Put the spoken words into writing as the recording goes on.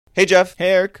Hey, Jeff.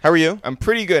 Hey, Eric. How are you? I'm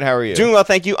pretty good. How are you? Doing well,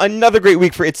 thank you. Another great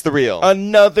week for It's The Real.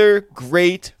 Another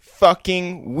great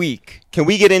fucking week. Can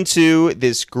we get into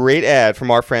this great ad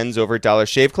from our friends over at Dollar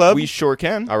Shave Club? We sure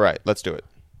can. All right, let's do it.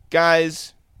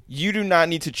 Guys, you do not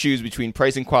need to choose between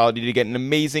price and quality to get an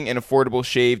amazing and affordable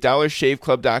shave.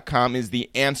 DollarShaveClub.com is the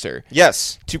answer.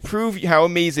 Yes. To prove how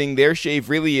amazing their shave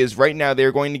really is, right now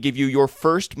they're going to give you your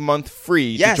first month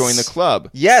free to join the club.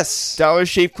 Yes.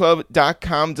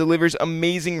 DollarShaveClub.com delivers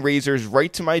amazing razors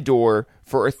right to my door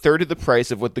for a third of the price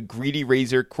of what the greedy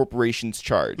razor corporations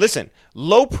charge. Listen,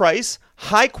 low price,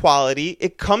 high quality,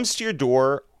 it comes to your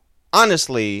door.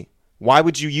 Honestly, why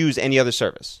would you use any other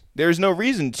service? There's no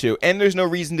reason to, and there's no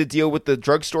reason to deal with the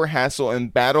drugstore hassle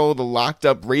and battle the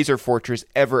locked-up razor fortress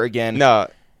ever again. No,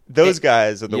 those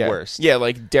guys are the worst. Yeah,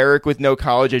 like Derek with no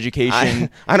college education,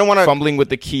 I don't want to fumbling with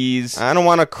the keys. I don't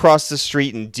want to cross the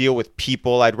street and deal with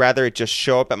people. I'd rather it just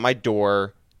show up at my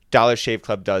door. Dollar Shave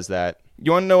Club does that.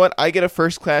 You want to know what? I get a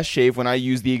first-class shave when I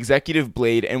use the executive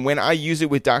blade, and when I use it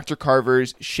with Dr.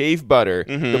 Carver's shave butter,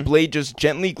 the blade just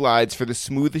gently glides for the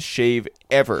smoothest shave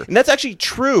ever. And that's actually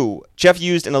true. Jeff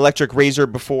used an electric razor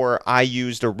before. I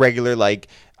used a regular,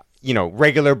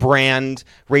 regular brand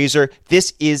razor.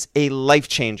 This is a life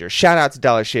changer. Shout out to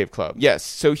Dollar Shave Club. Yes.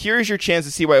 So here's your chance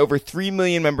to see why over 3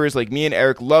 million members like me and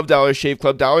Eric love Dollar Shave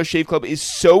Club. Dollar Shave Club is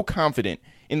so confident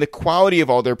in the quality of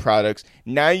all their products.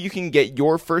 Now you can get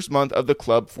your first month of the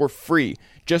club for free.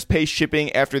 Just pay shipping.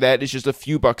 After that, it's just a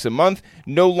few bucks a month.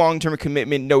 No long-term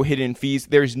commitment, no hidden fees.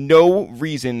 There's no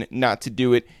reason not to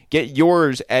do it. Get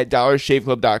yours at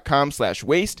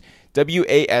dollarshaveclub.com/waste.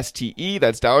 WASTE.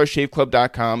 That's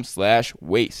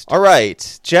dollarshaveclub.com/waste. All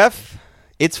right, Jeff,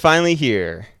 it's finally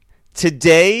here.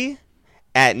 Today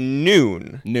at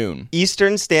noon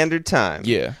Eastern Standard Time.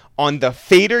 Yeah. On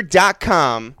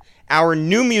thefader.com, our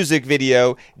new music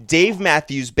video, Dave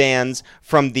Matthews Band's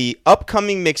from the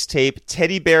upcoming mixtape,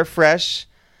 Teddy Bear Fresh.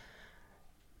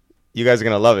 You guys are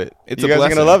going to love it. It's you a guys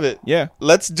blessing. are going to love it. Yeah.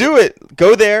 Let's do it.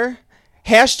 Go there.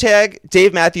 Hashtag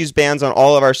Dave Matthews Bands on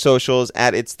all of our socials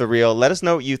at It's The Real. Let us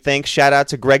know what you think. Shout out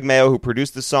to Greg Mayo, who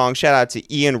produced the song. Shout out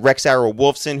to Ian Rex Arrow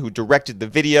Wolfson, who directed the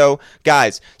video.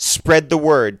 Guys, spread the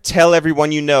word. Tell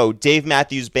everyone you know. Dave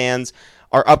Matthews Bands.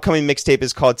 Our upcoming mixtape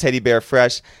is called Teddy Bear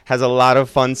Fresh. Has a lot of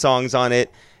fun songs on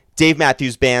it. Dave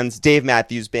Matthews Bands. Dave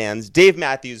Matthews Bands. Dave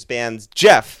Matthews Bands.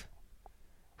 Jeff,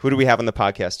 who do we have on the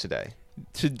podcast today?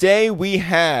 Today we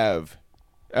have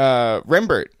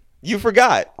Rembert. You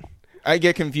forgot. I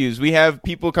get confused. We have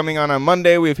people coming on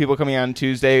Monday. We have people coming on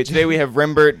Tuesday. Today we have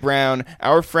Rembert Browne,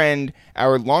 our friend,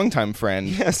 our longtime friend.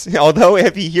 Yes, although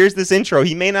if he hears this intro,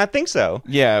 he may not think so.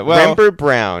 Yeah, well, Rembert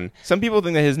Browne. Some people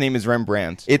think that his name is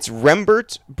Rembrandt. It's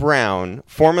Rembert Browne,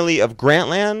 formerly of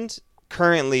Grantland,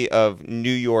 currently of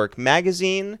New York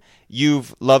Magazine.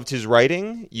 You've loved his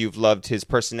writing. You've loved his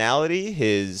personality,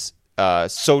 his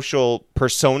social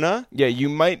persona. Yeah, you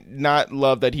might not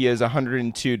love that he has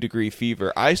 102-degree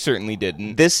fever. I certainly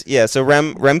didn't. So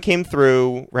Rem came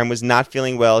through. Rem was not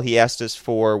feeling well. He asked us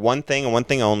for one thing and one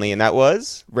thing only, and that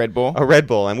was? Red Bull. A Red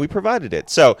Bull, and we provided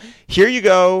it. So here you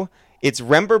go. It's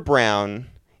Rembert Browne.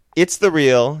 It's The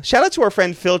Real. Shout out to our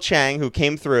friend Phil Chang, who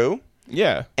came through.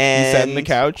 Yeah, and he sat on the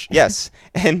couch. Yes,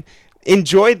 and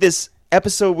enjoyed this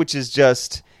episode, which is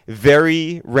just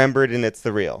very Rembert and It's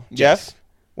The Real. Yes. Jeff?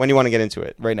 When do you want to get into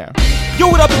it? Right now. Yo,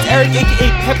 what up? It's Eric, a.k.a.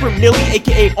 Pepper Millie,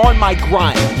 a.k.a. On My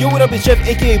Grind. Yo, what up? It's Jeff,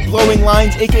 a.k.a. Blowing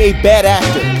Lines, a.k.a. Bad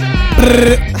Actor.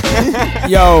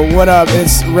 Yo, what up?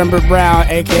 It's Rembert Browne,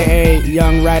 a.k.a.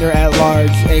 Young Writer at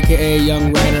Large, a.k.a.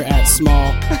 Young Writer at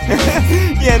Small.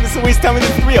 Yeah, this is always telling me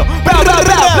it's real.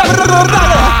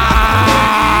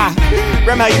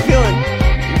 Rem, how you feeling?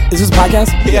 Is this a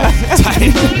podcast? Yeah.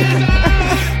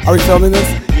 Are we filming this?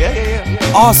 Yeah.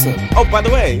 Awesome. Oh, by the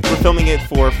way, we're filming it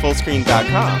for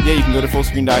fullscreen.com. Yeah, you can go to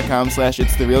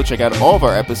fullscreen.com/It's The Real. Check out all of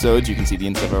our episodes. You can see the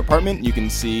inside of our apartment. You can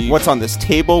see what's on this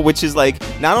table, which is like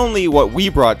not only what we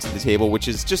brought to the table, which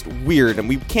is just weird and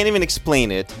we can't even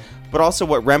explain it, but also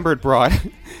what Rembert brought,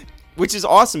 which is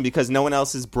awesome because no one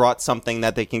else has brought something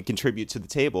that they can contribute to the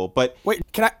table. But wait,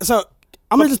 I'm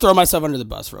going to just throw myself under the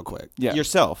bus real quick. Yeah.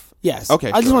 Yourself. Yes. Okay.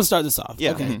 I just want to start this off.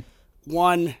 Yeah. Okay.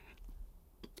 One,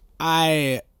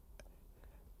 I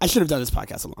should have done this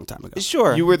podcast a long time ago.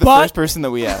 Sure. You were the first person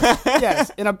that we asked.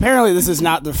 Yes, and apparently this is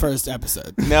not the first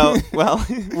episode. No, well,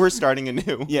 we're starting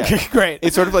anew. Yeah. Great.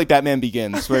 It's sort of like Batman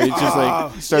Begins, where you just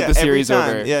like start the series every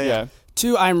time. over. Yeah.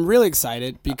 Two, I'm really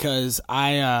excited because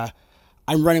I'm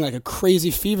running like a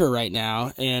crazy fever right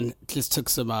now and just took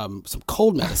some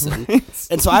cold medicine.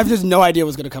 And so I have just no idea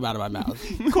what's going to come out of my mouth.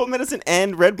 Cold medicine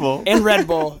and Red Bull. And Red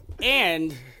Bull.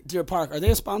 And Deer Park, are they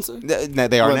a sponsor?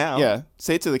 They are Well, now. Yeah.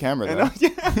 Say it to the camera, though.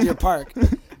 Deer Park.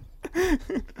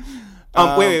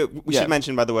 Wait. We yeah. should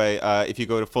mention, by the way, if you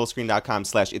go to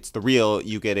fullscreen.com/itsthereal,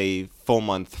 you get a full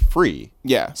month free.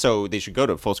 Yeah. So they should go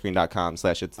to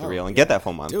fullscreen.com/itsthereal and get that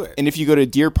full month. Do it. And if you go to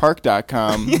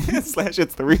deerpark.com,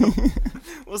 /itsthereal.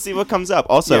 We'll see what comes up.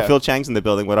 Also, Yeah. Phil Chang's in the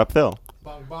building. What up, Phil?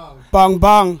 Bong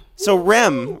bong. So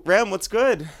Rem, what's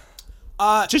good?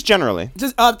 Just generally.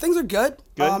 Just things are good.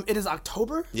 Good? It is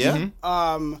October. Yeah.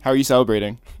 how are you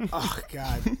celebrating? Oh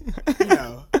God. You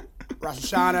know, Rosh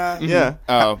Hashanah. Yeah.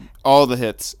 Oh, all the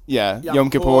hits. Yeah. Yom Yom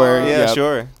Kippur. Kippur. Yeah, yep.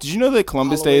 sure. Did you know that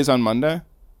Columbus Day is on Monday?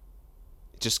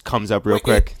 It just comes up real Wait,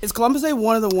 quick. Is Columbus Day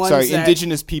one of the ones Sorry, that,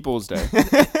 Indigenous Peoples Day.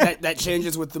 that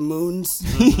changes with the moons?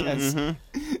 Yes.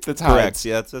 That's how Correct. it's.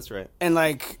 Yeah, that's right. And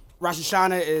like Rosh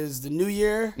Hashanah is the New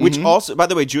Year. Which also, by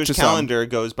the way, Jewish To some. calendar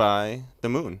goes by the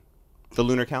moon, the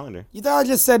lunar calendar. You thought I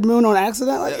just said moon on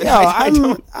accident? Like, yo, I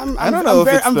don't- I don't know if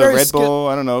it's I'm the very Red Bull.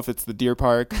 I don't know if it's the Deer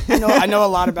Park. I know a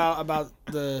lot about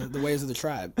the ways of the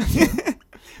tribe.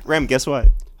 Rem, guess what?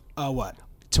 What?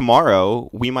 Tomorrow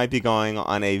we might be going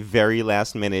on a very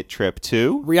last minute trip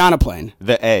to Rihanna plane.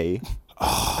 the A,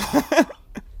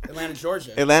 Atlanta,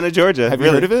 Georgia. Atlanta, Georgia. Have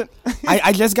you heard of it?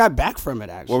 I just got back from it,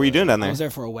 actually. What were you doing down I there? was there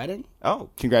for a wedding. Oh,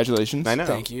 Congratulations. I know.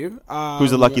 Thank you.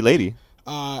 Who's the lucky lady?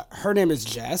 Her name is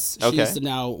Jess. Okay. She's the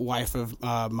now wife of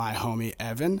my homie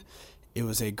Evan. It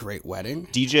was a great wedding.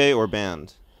 DJ or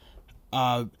band?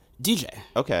 DJ,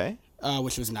 Okay.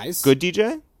 which was nice. Good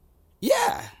DJ?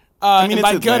 Yeah. mean, and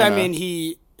by it's good, I Atlanta.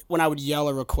 mean when I would yell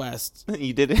a request.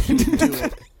 You did it? Do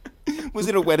it. Was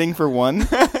it a wedding for one?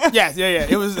 Yeah.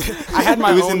 It was. I had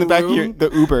my It was own in the back of room. the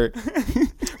Uber.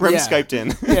 Rem Yeah. Skyped in.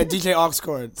 Yeah, DJ aux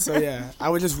cord. So yeah, I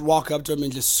would just walk up to him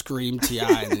and just scream T.I.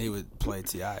 and then he would play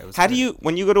T.I. It was How do great. you,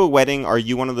 when you go to a wedding, are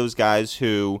you one of those guys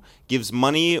who gives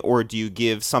money, or do you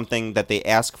give something that they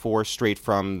ask for straight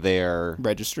from their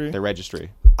Registry.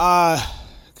 registry? God,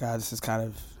 this is kind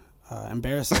of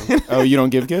embarrassing. Oh, you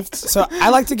don't give gifts? So I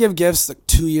like to give gifts like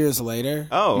 2 years later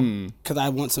Oh. because I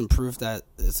want some proof that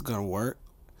it's gonna work.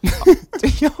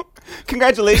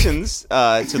 Congratulations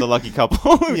to the lucky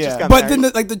couple who Yeah. just got But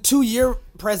married. then the 2 year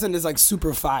present is like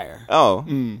super fire. Oh,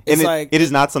 and It's it, like- it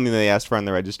is not something that they asked for on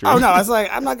the registry. Oh no, I was like,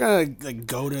 I'm not gonna like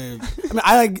go to. I mean,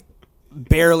 I like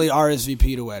barely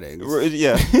RSVP to weddings.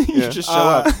 Yeah, You yeah. just show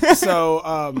up.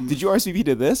 So Did you RSVP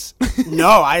to this? no,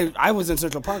 I was in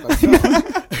Central Park.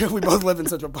 Like, we both live in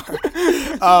Central Park.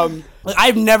 Like,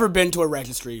 I've never been to a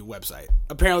registry website.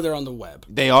 Apparently, they're on the web.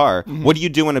 They are. What do you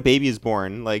do when a baby is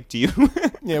born? Like, do you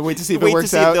Yeah, wait to see if wait it to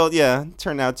works see if out. they'll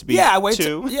turn out to be Yeah, I wait.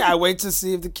 two? I wait to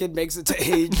see if the kid makes it to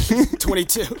age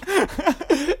 22,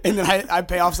 and then I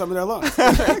pay off some of their loans.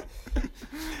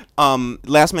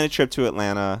 Last minute trip to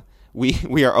Atlanta. We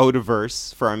are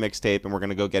Odiverse for our mixtape, and we're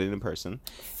gonna go get it in person.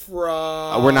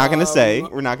 We're not gonna say.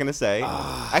 We're not gonna say.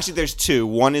 Actually, there's two.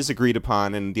 One is agreed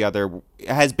upon, and the other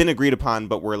has been agreed upon.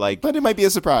 But we're like, But it might be a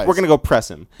surprise. we're gonna go press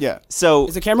him. Yeah. So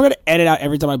Is the camera gonna edit out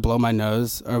every time I blow my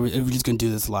nose, or are we just gonna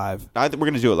do this live? I think we're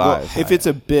gonna do it live. If it's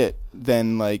a bit,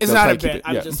 then like It's they'll not a probably keep bit. it-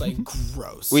 I'm yeah. just like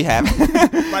gross. we have.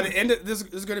 By the end of this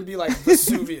is gonna be like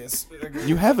Vesuvius.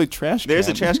 You have a trash can. There's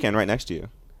a trash can right next to you.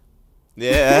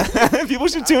 Yeah, people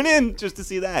should tune in just to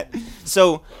see that.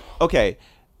 So, okay,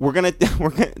 we're gonna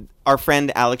our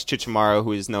friend Alex Chichamaro,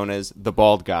 who is known as the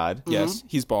Bald God, Yes,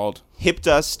 he's bald. hipped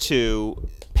us to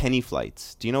penny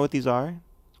flights. Do you know what these are?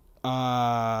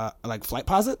 Like flight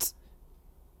posits,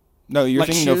 No, you're Like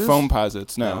thinking shoes? of foam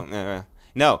posits. No.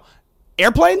 No.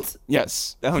 airplanes.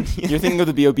 Yes. Oh, You're thinking of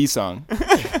the B.O.B. song.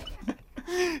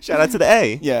 shout out to the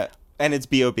A. Yeah. And it's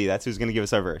B.O.B. That's who's gonna give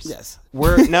us our verse. Yes. You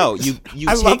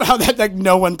I take, love how that like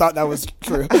no one thought that was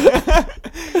true.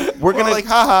 we're gonna like,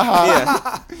 ha ha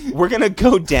ha. Yeah. We're gonna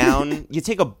go down. You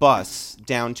take a bus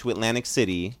down to Atlantic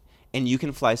City, and you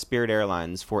can fly Spirit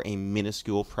Airlines for a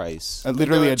minuscule price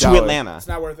Literally a to dollar. Atlanta. It's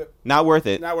not worth it. Not worth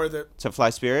it Not worth it. to fly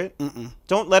Spirit.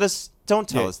 Don't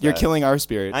tell Yeah, us. you're that. killing our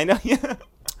spirit. I know. Yeah.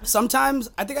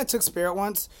 Sometimes I think I took Spirit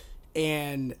once,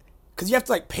 and because you have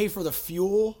to like pay for the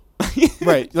fuel.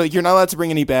 Right. Like you're not allowed to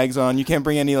bring any bags on. You can't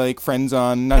bring any like friends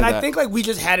on. None And of that. I think like we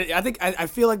just had it. I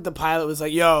feel like the pilot was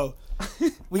like, "Yo,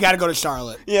 we got to go to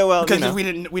Charlotte." Yeah, well, because you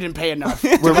know. we didn't pay enough.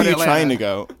 Where were you trying to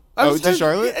go? I Oh, was to just-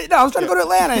 Charlotte? No, I was trying to go to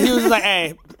Atlanta. He was like,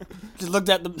 "Hey," just looked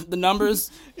at the numbers.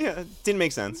 Yeah. Didn't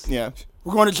make sense. Yeah.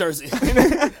 We're going to Jersey.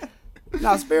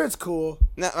 No, Spirit's cool.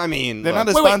 No, I mean, They're look,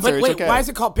 not a sponsor. It's okay. Why is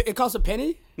it called? It costs a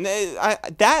penny. I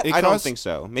It don't costs- think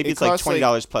so. Maybe it it's like costs, like-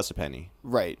 $20 plus a penny.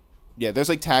 Right. Yeah. There's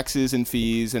like taxes and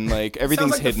fees and like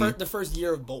everything's Sounds like hidden. the first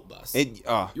year of Bolt Bus. It. You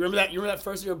remember that? You remember that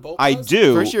first year of Bolt I Bus?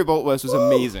 do. First year Bolt West was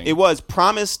amazing. It was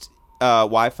promised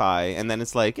Wi-Fi, and then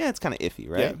it's like, yeah, it's kind of iffy,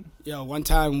 right? Yo, one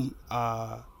time,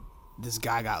 this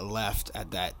guy got left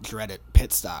at that dreaded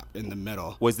pit stop in the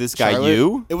middle. Was this guy Charlotte?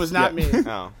 you? It was not me.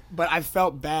 Oh. But I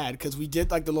felt bad because we did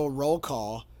like the little roll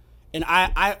call. And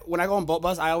I when I go on Bolt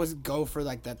Bus, I always go for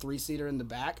like that 3-seater in the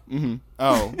back. Mm-hmm.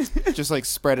 Oh, just like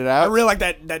spread it I out. really like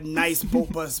that nice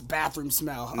Bolt Bus bathroom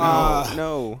smell.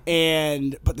 No.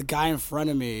 But the guy in front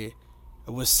of me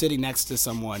was sitting next to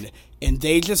someone, and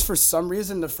they just for some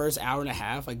reason the first hour and a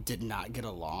half like did not get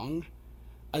along.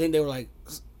 I think they were like,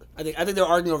 I think they were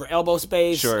arguing over elbow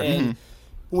space. Sure. And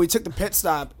when we took the pit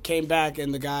stop, came back,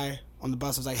 and the guy on the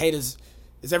bus was like, "Hey, is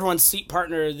everyone's seat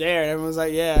partner there?" And everyone was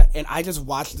like, "Yeah." And I just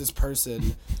watched this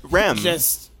person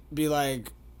just be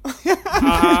like,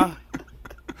 "Uh-huh."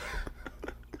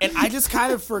 And I just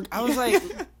kind of I was like,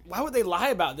 why would they lie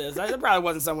about this? There probably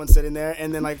wasn't someone sitting there.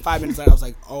 And then like 5 minutes later, I was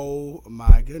like, oh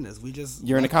my goodness,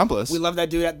 You're an accomplice. We love that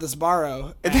dude at the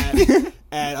Sbarro.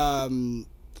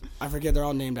 I forget, they're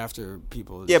all named after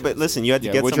people. Yeah, but listen, you had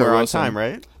to get Woodrow somewhere on Wilson. time,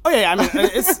 right? Oh yeah, I mean,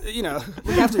 it's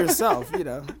look after yourself,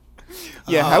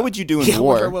 Yeah, how would you do in Woodrow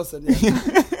war? Wilson. Yeah.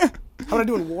 How would I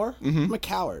do in war? I'm a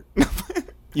coward.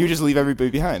 You just leave everybody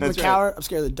behind. I'm a coward. I'm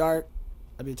scared of the dark.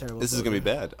 I'd be a terrible. This is gonna be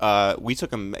bad. We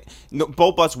took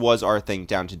Bolt Bus was our thing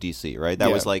down to DC, right? That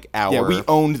was like our. Yeah, we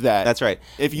owned that. That's right.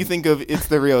 If you think of It's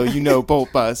the Real,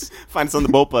 Bolt Bus. Find us on the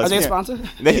Bolt Bus. Are they a sponsor?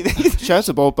 Shout out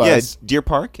to Bolt Yeah, Bus. Deer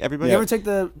Park, everybody. You ever take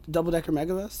the double-decker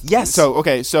megabus? Yes.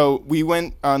 So we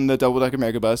went on the double-decker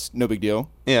megabus. No big deal.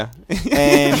 Yeah.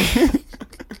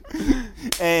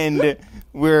 And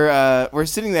we're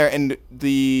sitting there, and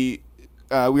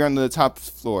we're on the top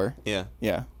floor. Yeah.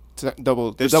 Yeah.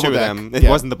 Double. There's double two deck. of them. It Yeah.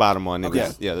 wasn't the bottom one. It Okay.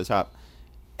 was the top.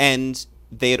 And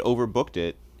they had overbooked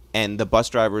it, and the bus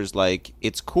driver was like,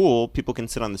 "It's cool. People can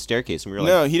sit on the staircase." And we were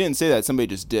like, No, he didn't say that. Somebody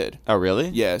just did. "Oh, really?"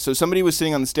 Yeah. So somebody was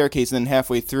sitting on the staircase, and then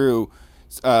halfway through,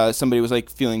 somebody was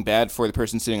like feeling bad for the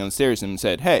person sitting on the stairs, and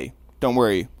said, "Hey, don't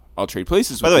worry, I'll trade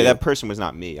places." By with the way, you." that person was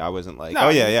not me. I wasn't like, No, "Oh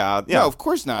yeah." No, of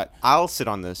course not. I'll sit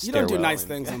on the You stairwell. don't do nice and-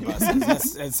 things on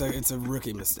buses. It's a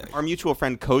rookie mistake. Our mutual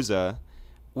friend Koza,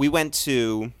 we went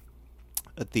to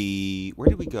where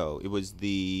did we go? It was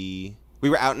we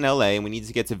were out in LA and we needed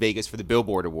to get to Vegas for the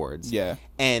Billboard Awards. Yeah.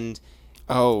 And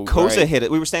Oh, Koza right. hit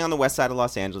it. We were staying on the west side of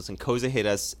Los Angeles, and Koza hit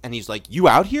us, and he's like, "You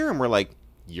out here?" And we're like,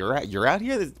 "You're out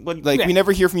here?" What, Like, we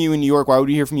never hear from you in New York. Why would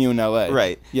we hear from you in LA?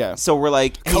 right? Yeah. So we're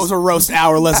like, Koza roast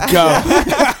hour. Let's go.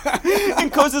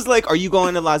 and Koza's like, "Are you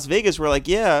going to Las Vegas?" We're like,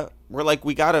 "Yeah." We're like,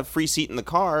 "We got a free seat in the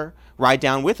car. Ride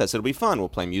down with us. It'll be fun. We'll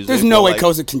play music." There's no way like,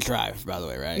 Koza can drive, by the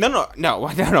way, right? No.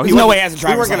 There's no way he has a We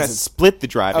driver's weren't gonna license. split the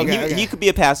driving. Okay, He could be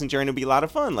a passenger, and it'd be a lot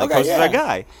of fun. Like, Okay, Koza's yeah. our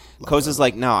guy. Koza's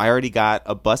like, "No, I already got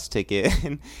a bus ticket,"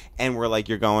 and we're like,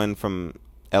 "You're going from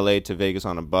LA to Vegas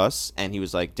on a bus?" And he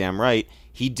was like, "Damn right."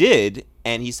 He did,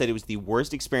 and he said it was the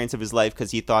worst experience of his life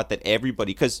because he thought that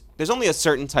because there's only a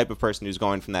certain type of person who's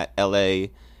going from that LA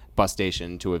bus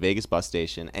station to a Vegas bus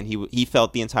station, and he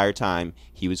felt the entire time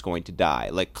he was going to die,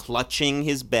 like clutching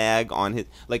his bag on his,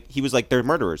 like he was like, "There are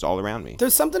murderers all around me."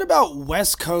 There's something about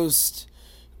West Coast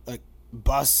like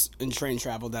bus and train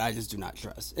travel that I just do not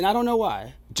trust, and I don't know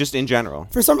why. Just in general.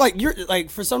 For some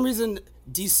reason,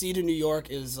 DC to New York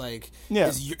is like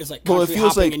is like Well, it country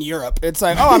feels hopping like- in Europe. It's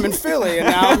like, oh, I'm in Philly, and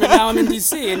now I'm in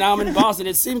DC, and now I'm in Boston.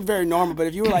 It seemed very normal, but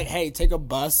if you were like, hey, take a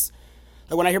bus.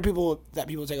 Like when I hear people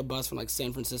take a bus from like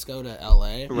San Francisco to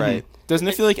LA, Right. Doesn't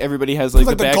it feel like everybody has like, it's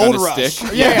like the the bag gold on a rush. stick?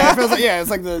 Yeah, it feels like it's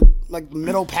like the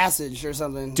middle passage or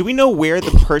something. Do we know where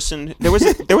the person there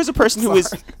was a person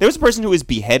who was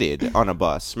beheaded on a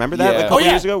bus? Remember that Yeah. like a couple Oh,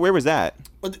 yeah. years ago? Where was that?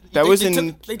 But That was on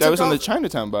the off-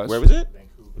 Chinatown bus. Where was it?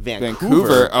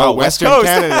 Vancouver. Oh, Western West Coast.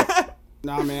 Canada.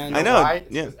 Nah, man. I know. Why?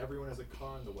 It's Yeah. because everyone has a car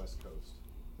on the West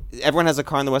Coast. Everyone has a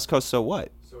car on the West Coast, so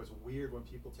what? So it's weird when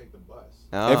people take the bus.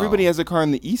 Oh. Everybody has a car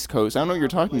on the East Coast. I don't know what you're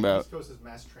talking about. East Coast has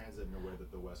mass transit in a way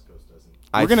that the West Coast doesn't.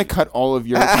 We're gonna cut all of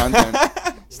your content.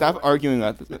 Stop arguing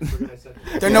about this. Forget I said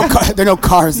that. There are no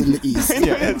cars in the East.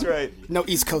 Yeah, that's right. No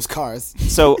East Coast cars.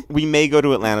 So we may go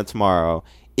to Atlanta tomorrow.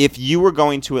 If you were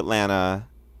going to Atlanta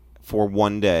for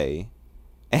one day,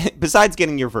 besides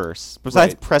getting your verse,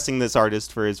 besides Right. pressing this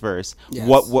artist for his verse, Yes.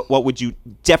 what would you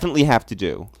definitely have to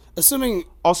do? Assuming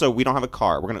Also, we don't have a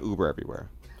car. We're gonna Uber everywhere.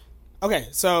 okay,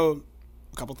 so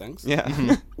a couple things.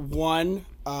 Yeah. One,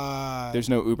 There's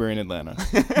no Uber in Atlanta.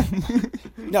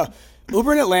 no,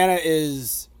 Uber in Atlanta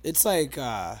it's like you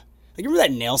remember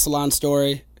that nail salon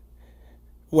story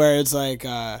where it's like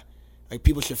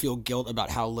people should feel guilt about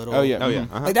how little. Oh yeah. Oh yeah.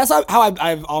 Like that's how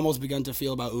I've almost begun to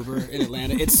feel about Uber in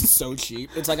Atlanta. It's so cheap.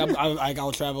 It's like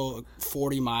I'll travel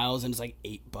 40 miles and it's like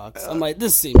 $8. I'm like,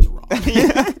 this seems wrong.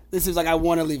 This seems like I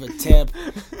want to leave a tip.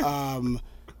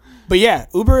 But yeah,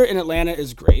 Uber in Atlanta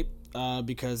is great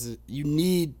because you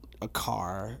need a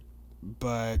car,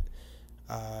 but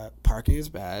parking is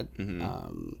bad,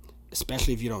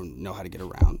 especially if you don't know how to get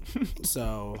around.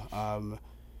 So,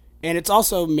 and it's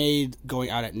also made going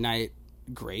out at night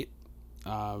great.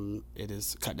 It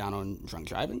is cut down on drunk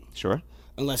driving. Sure.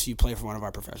 Unless you play for one of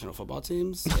our professional football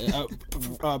teams,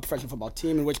 professional football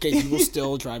team, in which case you will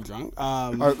still drive drunk.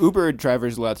 Are Uber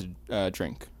drivers allowed to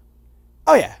drink?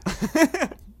 Oh yeah,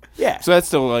 yeah. So that's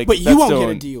still like. But you that's won't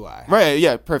still get a DUI, right?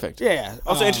 Yeah, perfect. Yeah.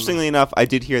 Also, interestingly enough, I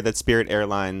did hear that Spirit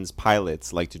Airlines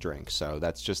pilots like to drink. So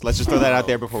let's just throw that out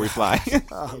there before we fly.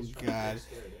 Oh god.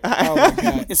 Oh my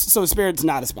god. So Spirit's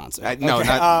not a sponsor. No, okay.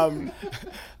 not.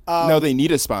 No, they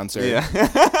need a sponsor. Yeah.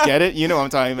 Get it? You know what I'm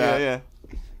talking about. Yeah.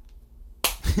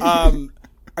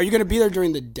 Are you going to be there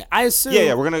during the day? I assume.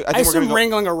 Yeah, we're gonna. I think we're gonna go.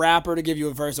 wringling a rapper to give you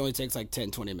a verse only takes like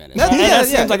 10, 20 minutes. That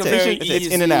seems like a very it's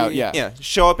easy. in and out. Yeah. Yeah,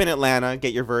 show up in Atlanta,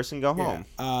 get your verse, and go home.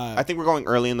 I think we're going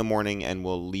early in the morning, and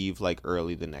we'll leave like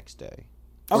early the next day.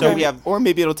 Okay. So we have. Or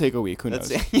maybe it'll take a week. Who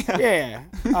knows? Yeah.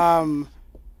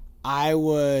 I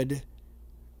would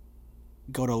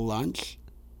go to lunch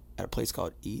at a place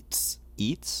called Eats.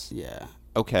 Eats. Yeah,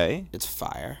 Okay. it's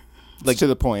fire. Like to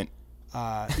the point.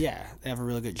 Yeah, they have a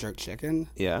really good jerk chicken.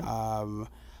 Yeah.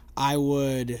 I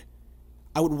would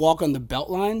walk on the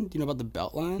Beltline. Do you know about the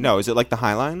Beltline? No, is it like the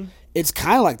High Line? It's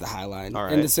kind of like the High Line All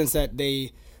in right. the sense that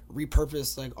they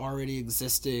repurpose like already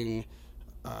existing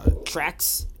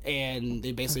tracks, and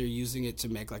they basically are using it to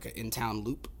make like an in-town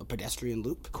loop, a pedestrian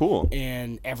loop. Cool.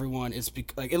 And everyone is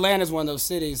like Atlanta's one of those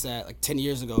cities that like 10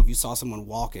 years ago, if you saw someone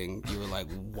walking, you were like,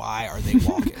 why are they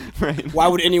walking? Right. Why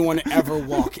would anyone ever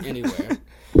walk anywhere?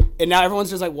 And now everyone's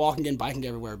just like walking and biking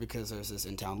everywhere because there's this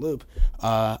in-town loop.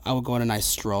 I would go on a nice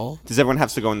stroll. Does everyone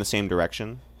have to go in the same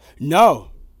direction? No,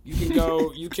 you can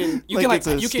go. You can. You Like can like it's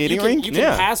a you can. skating You can, rink? you can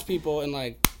Yeah. pass people and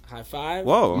like high five.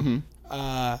 Whoa.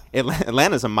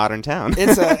 Atlanta's a modern town.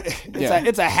 It's a. Yeah.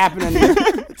 It's a happening.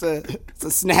 It's a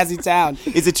snazzy town.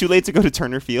 Is it too late to go to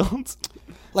Turner Field?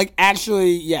 Like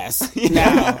actually, yes.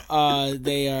 Now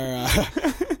they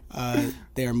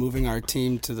are moving our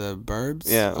team to the burbs.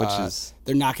 Yeah, which is-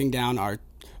 they're knocking down our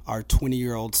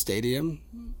 20-year-old stadium,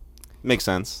 Makes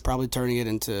sense. probably turning it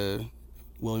into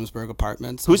Williamsburg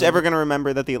apartments. Who's ever going to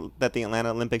remember that the Atlanta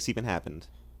Olympics even happened?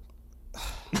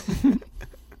 Do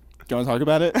you want to talk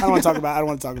about it? I don't want to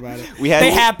talk about it. We had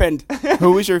They happened.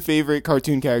 Who was your favorite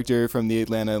cartoon character from the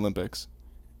Atlanta Olympics?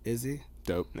 Is he?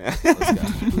 Dope.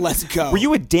 Let's go. Were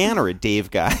you a Dan or a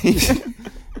Dave guy?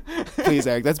 Please,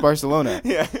 Eric. That's Barcelona.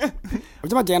 Yeah. Are we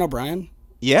talking about Dan O'Brien?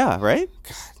 Yeah, right?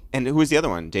 And who was the other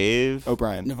one? Dave?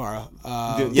 O'Brien. Navarro.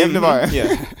 Dave Navarro.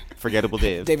 Yeah. Forgettable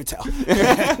Dave. David Tell.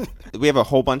 We have a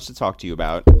whole bunch to talk to you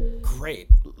about. Great.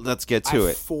 Let's get I to have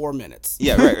it. 4 minutes.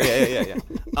 Yeah, right.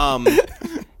 Yeah.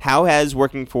 How has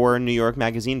working for New York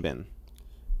Magazine been?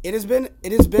 It has been.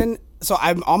 So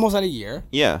I'm almost at a year.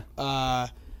 Yeah.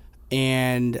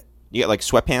 And You get like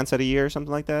sweatpants at a year or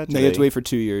something like that? No, you have to wait for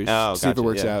 2 years. Oh, see if it gotcha.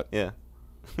 works Yeah. out. Yeah.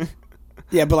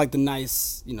 yeah, but like the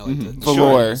nice, like the Velour.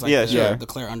 shoulders, like Yeah, the, sure. the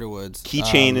Claire Underwoods.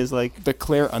 Keychain is like The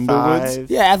Claire Underwoods.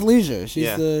 5. Yeah, athleisure. She's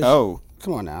Yeah. the. Oh,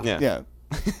 Come on now. Yeah. yeah.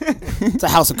 It's a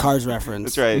House of Cards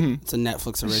reference. That's right. It's a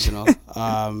Netflix original.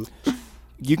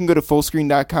 You can go to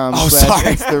fullscreen.com. Oh, /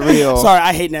 sorry. It's the real. Sorry,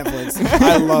 I hate Netflix.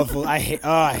 I hate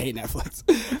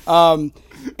Netflix.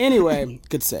 Anyway,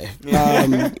 good save.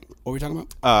 What were we talking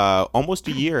about? Almost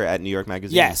a year at New York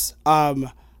Magazine. Yes.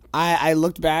 I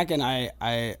looked back and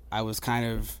I was kind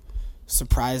of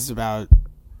surprised about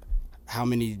how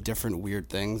many different weird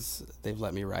things they've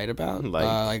let me write about.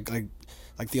 Like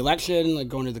the election, like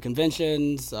going to the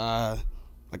conventions, like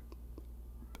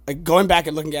going back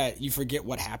and looking at, you forget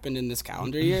what happened in this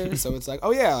calendar year. So it's like,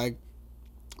 oh yeah, like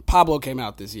Pablo came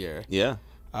out this year. Yeah.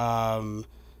 And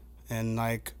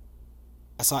like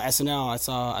I saw SNL, I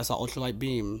saw Ultralight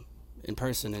Beam in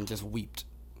person and just weeped.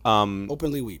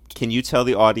 Openly weeped. Can you tell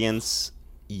the audience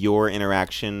your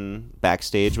interaction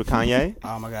backstage with Kanye?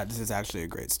 Oh my god, this is actually a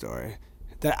great story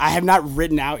that I have not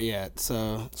written out yet.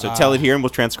 So Tell it here and we'll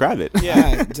transcribe it.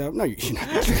 Yeah, no, you're not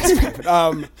gonna transcribe it.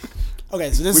 Okay,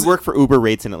 so We work for Uber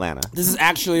Rates in Atlanta. This is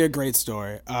actually a great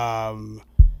story.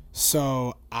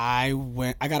 So I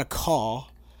got a call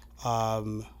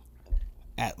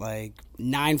at like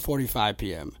 9:45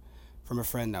 p.m. from a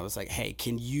friend that was like, "Hey,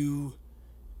 can you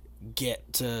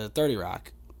get to 30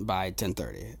 Rock by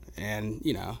 10:30?" And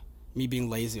me being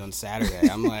lazy on Saturday,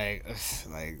 I'm like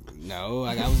no,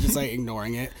 like I was just like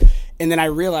ignoring it. And then I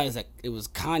realized that it was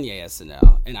Kanye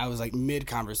SNL, and I was like mid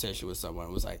conversation with someone.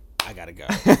 It was like, I gotta go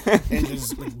and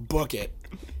just like book it.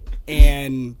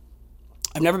 And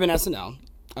I've never been SNL.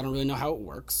 I don't really know how it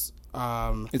works.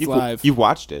 It's live. You've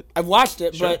watched it. I've watched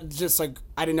it, Sure. but just like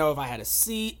I didn't know if I had a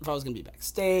seat, if I was gonna be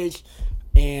backstage,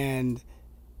 and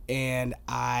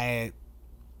I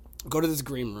go to this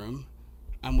green room.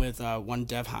 I'm with one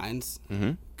Dev Hines,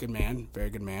 good man, very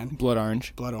good man, Blood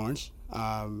Orange.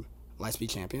 Lightspeed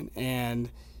champion, and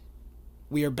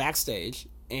we are backstage,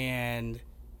 and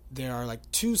there are like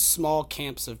two small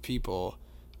camps of people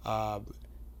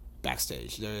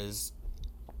backstage. There is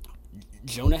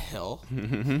Jonah Hill,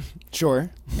 Sure.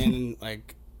 and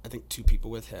like I think two people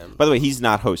with him. By the way, he's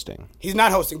not hosting. He's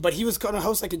not hosting, but he was going to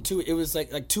host like in 2. It was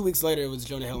like 2 weeks later. It was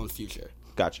Jonah Hill and Future,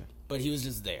 Gotcha. but he was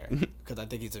just there because I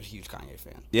think he's a huge Kanye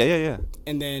fan. Yeah.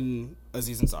 And then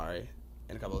Aziz Ansari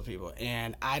and a couple of people,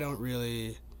 and I don't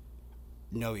really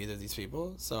know either of these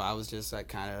people, so I was just like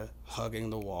kind of hugging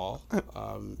the wall,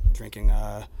 drinking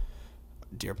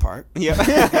Deer Park. Yeah.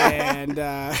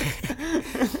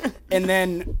 and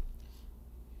then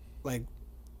like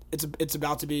it's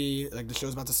about to be like the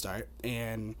show's about to start,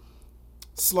 and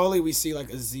slowly we see like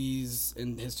Aziz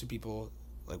and his two people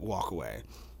like walk away,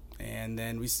 and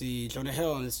then we see Jonah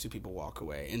Hill and his two people walk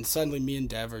away, and suddenly me and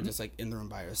Dev are just like in the room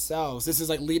by ourselves. This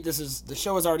is the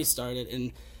show has already started,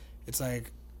 and it's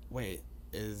like, wait,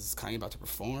 is Kanye about to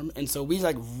perform? And so we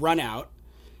like run out,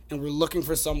 and we're looking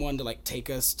for someone to like take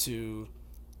us to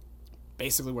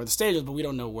basically where the stage is, but we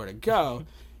don't know where to go.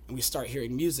 And we start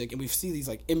hearing music, and we see these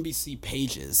like NBC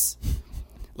pages,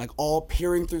 like all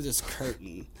peering through this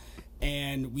curtain,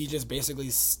 and we just basically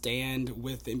stand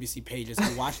with the NBC pages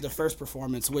and watch the first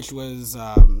performance, which was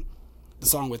the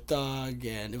song with Thug,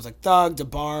 and it was like Thug,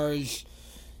 DeBarge,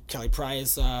 Kelly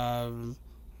Price, the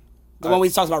one we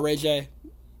talked about, Ray J.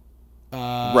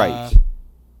 Right.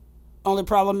 Only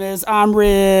problem is I'm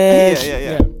rich.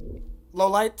 Yeah. Low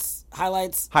lights,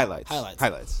 highlights.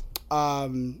 Highlights.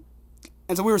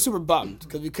 And so we were super bummed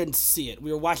because we couldn't see it.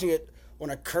 We were watching it on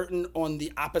a curtain on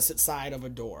the opposite side of a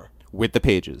door With the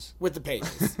pages. with the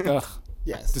pages. Ugh.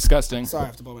 Yes. Disgusting. Sorry, I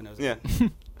have to blow my nose. Yeah.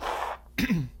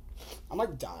 I'm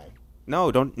like dying. No,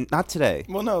 not today.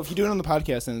 Well, no, if you do it on the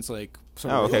podcast, then it's like...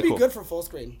 Oh, It okay, would be cool. good for full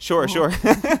screen. Sure.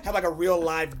 Have like a real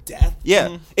live death.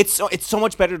 Yeah. It's so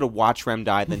much better to watch Rem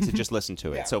die than to just listen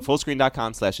to it. Yeah. So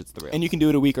fullscreen.com/it's the real. And you can do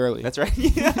it a week early. That's right.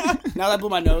 Now that I blew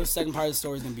my nose, second part of the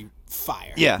story is gonna be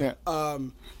fire. Yeah.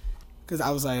 Because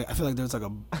I was like, I feel like there was like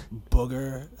a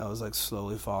booger that was like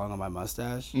slowly falling on my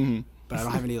mustache, but I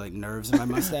don't have any like nerves in my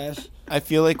mustache. I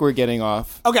feel like we're getting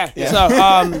off. Okay,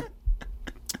 so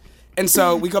and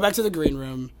so we go back to the green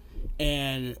room,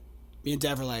 and me and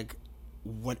Dev are like,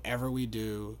 whatever we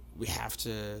do, we have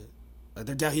to. He's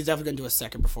definitely gonna do a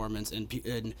second performance, and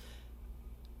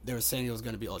they were saying it was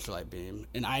gonna be Ultralight Beam,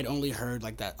 and I had only heard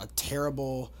like that a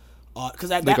terrible, because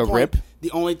at Like that a point, rip?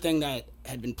 the only thing that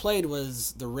had been played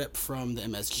was the rip from the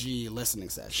MSG listening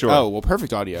session. Sure. Oh, well,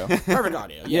 perfect audio. Perfect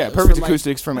audio. Yeah, it was perfect from, like-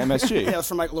 acoustics from MSG. Yeah, it was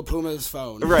from like La Puma's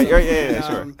phone. Right. or Yeah.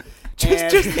 something. Sure.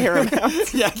 Just air 'em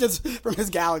out. Yeah, just from his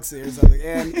Galaxy or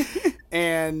something.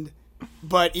 And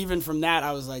but even from that,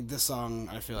 I was like, this song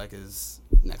I feel like is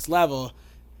next level.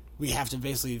 We have to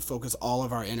basically focus all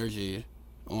of our energy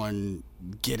on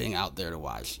getting out there to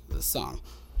watch this song.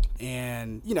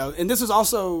 And and this is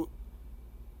also,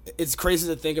 it's crazy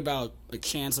to think about like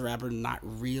Chance the Rapper not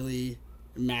really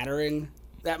mattering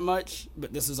that much,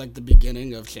 but this is like the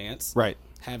beginning of Chance Right.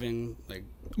 having like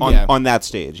On that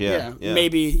stage. Yeah.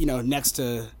 maybe next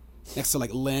to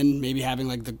like Lin, maybe having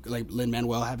like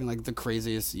Lin-Manuel having like the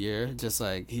craziest year, just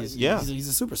like he's a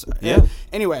superstar. Yeah.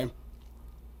 Anyway,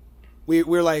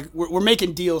 we're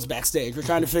making deals backstage. We're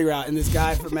trying to figure out, and this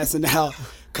guy from SNL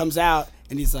comes out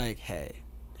and he's like, "Hey,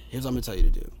 here's what I'm gonna tell you to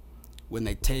do. When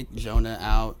they take Jonah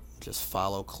out, just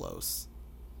follow close."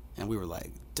 And we were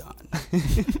like, done.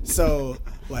 So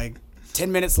like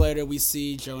 10 minutes later, we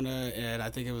see Jonah and I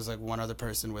think it was like one other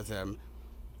person with him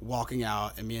walking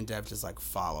out, and me and Dev just like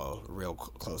follow real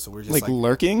close. So we're just Like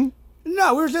lurking?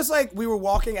 no, we were just like, we were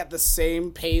walking at the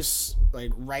same pace,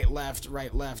 like right, left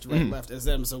as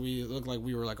them. So we looked like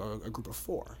we were like a group of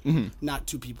 4, not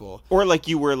 2 people. Or like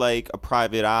you were like a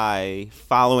private eye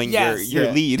following your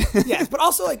lead. Yes, but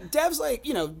also like Dev's like,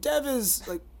 Dev is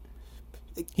like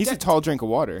He's a tall drink of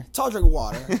water. tall drink of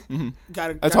water.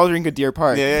 Got A tall drink of Deer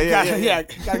Park. got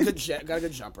a good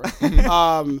jumper.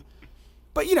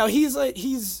 But he's like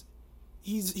he's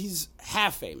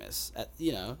half famous.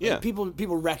 Yeah. Like,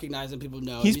 people recognize him. People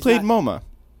know. He's played MoMA.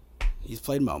 He's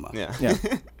played MoMA. Yeah.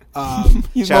 Yeah.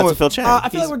 He's Shout out to MoMA. Phil Chen. I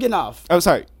feel like we're getting off. Oh,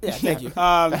 sorry. Yeah, thank you.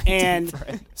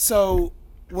 And so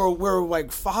we're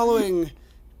like following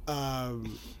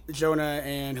Jonah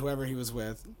and whoever he was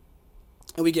with,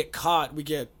 and we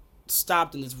get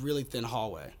stopped in this really thin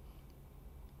hallway.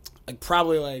 Like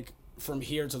probably like from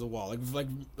here to the wall,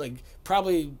 like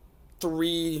probably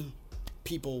 3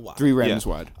 people wide. 3 rems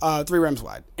wide. 3 rems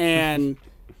wide. And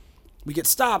we get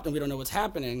stopped and we don't know what's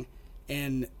happening.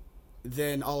 And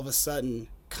then all of a sudden,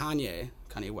 Kanye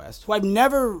West, who I've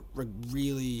never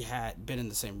really had been in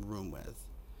the same room with,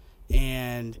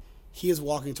 and he is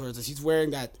walking towards us. He's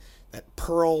wearing that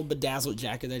pearl bedazzled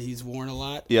jacket that he's worn a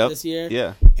lot this year.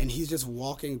 Yeah. And he's just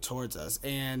walking towards us.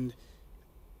 And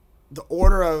the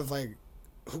order of like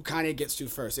who Kanye gets to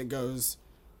first, it goes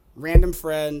random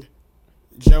friend,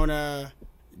 Jonah,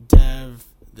 Dev,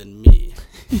 then me.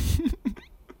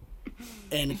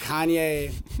 And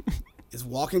Kanye is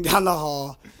walking down the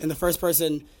hall, and the first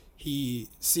person he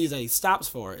sees that he stops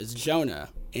for is Jonah.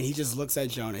 And he just looks at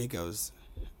Jonah. He goes,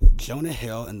 Jonah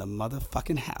Hill in the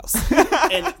motherfucking house.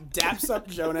 And daps up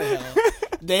Jonah Hill.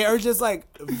 They are just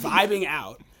like vibing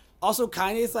out. Also,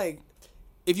 Kanye's like,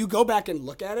 if you go back and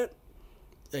look at it,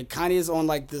 like Kanye's on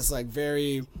like this like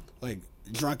very like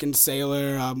drunken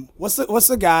sailor. What's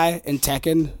the guy in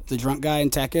Tekken? The drunk guy in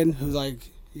Tekken who like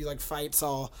he like fights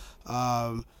all.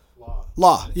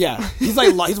 Law, yeah. He's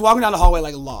like Law. He's walking down the hallway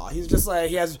like Law. He's just like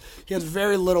he has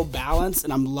very little balance,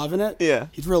 and I'm loving it. Yeah,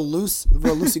 he's real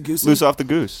loosey goosey. Loose off the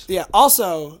goose. Yeah.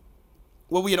 Also,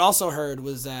 what we had also heard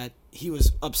was that he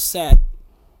was upset.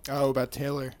 Oh, about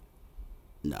Taylor.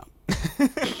 No. I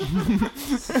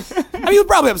mean, he was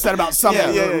probably upset about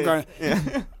something.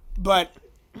 Yeah. But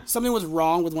something was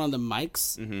wrong with one of the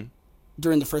mics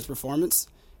during the first performance,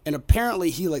 and apparently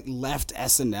he like left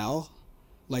SNL.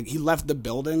 Like, he left the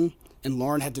building, and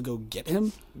Lauren had to go get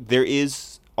him. There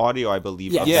is audio, I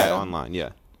believe, of that online,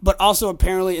 yeah. But also,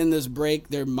 apparently, in this break,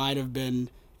 there might have been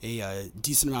a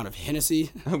decent amount of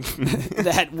Hennessy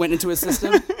that went into his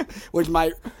system, which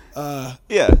might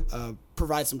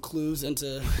provide some clues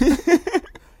into...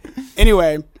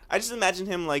 Anyway... I just imagine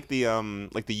him like the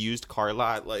used car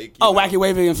lot, like... wacky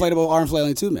waving, inflatable, arm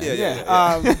flailing too, man.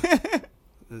 Yeah.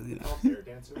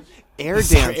 Air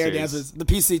dancers. The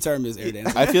PC term is air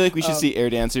dancers. I feel like we should see air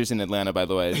dancers in Atlanta, by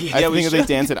the way. I think they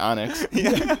dance at Onyx.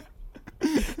 Yeah,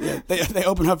 they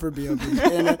open up for B.O.B.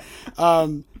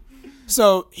 And,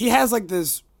 so he has like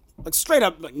this like straight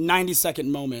up like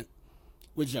 90-second moment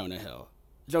with Jonah Hill.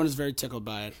 Jonah's very tickled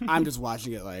by it. I'm just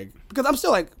watching it like, because I'm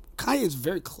still like, Kanye is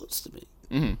very close to me.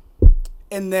 Mm-hmm.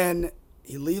 And then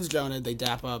he leaves Jonah. They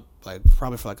dap up like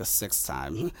probably for like a 6th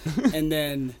time. And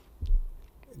then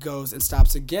goes and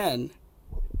stops again,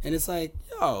 and it's like,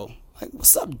 yo, like,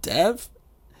 what's up, Dev?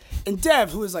 And Dev,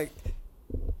 who is like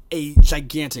a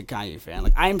gigantic Kanye fan,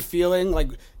 like I'm feeling like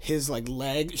his like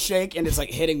leg shake, and it's like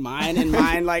hitting mine, and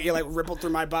mine like it like rippled through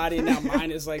my body, and now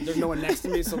mine is like there's no one next to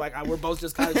me, so like we're both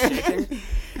just kind of shaking,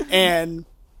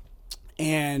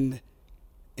 and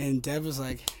Dev was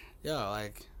like, yo,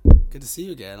 like good to see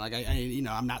you again. Like I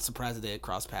I'm not surprised that they had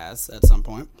crossed paths at some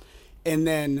point, and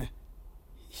then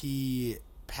he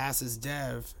passes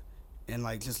Dev and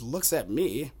like just looks at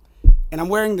me, and I'm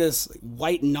wearing this like,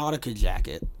 white Nautica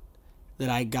jacket that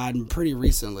I gotten pretty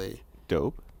recently.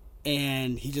 Dope.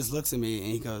 And he just looks at me and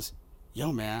he goes,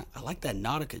 yo man, I like that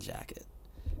Nautica jacket,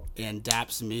 and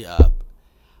daps me up.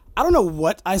 I don't know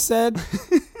what I said,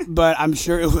 but I'm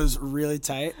sure it was really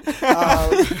tight.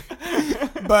 But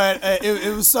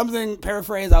it was something,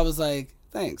 paraphrased, I was like,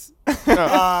 thanks.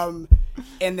 And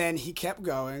then he kept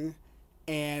going.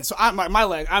 And so my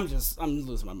leg, I'm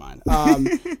losing my mind.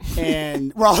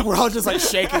 And we're all just like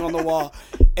shaking on the wall.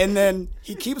 And then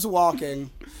he keeps walking,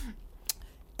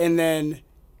 and then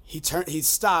he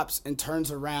stops and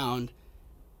turns around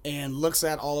and looks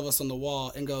at all of us on the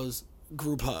wall and goes,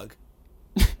 group hug.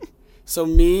 So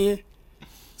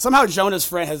somehow Jonah's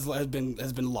friend has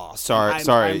been lost. Sorry. I'm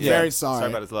very sorry. Sorry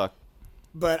about his luck.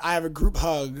 But I have a group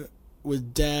hug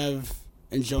with Dev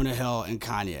and Jonah Hill and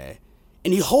Kanye.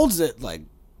 And he holds it like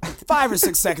 5 or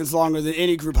 6 seconds longer than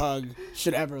any group hug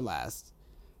should ever last.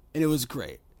 And it was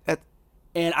great.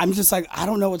 And I'm just like, I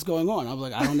don't know what's going on. I'm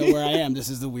like, I don't know where I am. This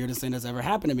is the weirdest thing that's ever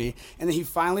happened to me. And then he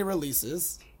finally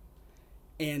releases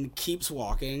and keeps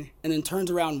walking, and then turns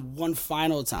around one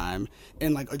final time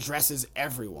and like addresses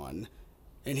everyone.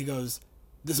 And he goes,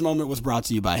 this moment was brought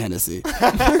to you by Hennessy.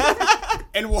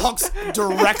 And walks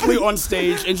directly on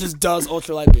stage and just does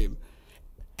Ultralight Beam.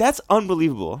 That's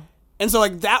unbelievable. And so,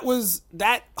 like,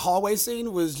 that hallway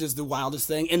scene was just the wildest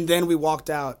thing. And then we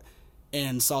walked out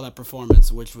and saw that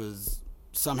performance, which was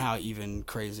somehow even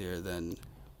crazier than...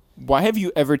 Why have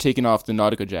you ever taken off the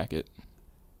Nautica jacket?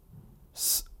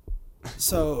 So...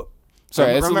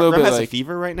 Sorry, it's a little bit has like... a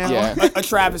fever right now? Yeah. A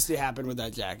travesty happened with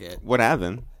that jacket. What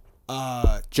happened?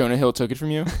 Jonah Hill took it from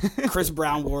you? Chris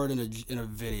Brown wore it in a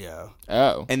video.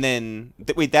 Oh. And then...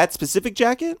 wait, that specific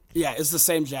jacket? Yeah, it's the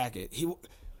same jacket.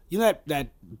 You know that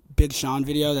Big Sean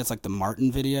video? That's like the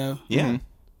Martin video. Yeah.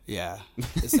 Yeah,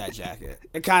 it's that jacket.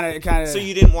 It kind of. So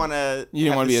you didn't want to. You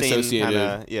didn't want to be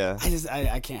associated. Yeah.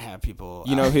 I can't have people.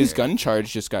 You know, his gun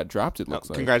charge just got dropped. It looks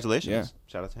like. Congratulations. Yeah.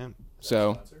 Shout out to him.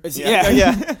 So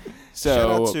Yeah. So Shout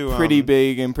out to, pretty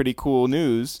big and pretty cool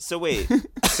news. So wait.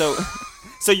 So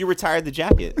you retired the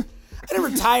jacket. I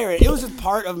didn't retire it. It was just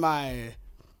part of my.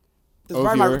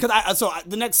 Because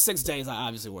the next 6 days I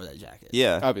obviously wore that jacket.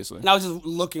 Yeah. Obviously. And I was just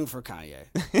looking for Kanye.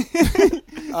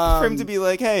 For him to be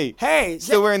like, hey,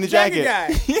 still wearing the jacket.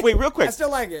 Guy. Wait, real quick. I still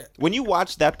like it. When you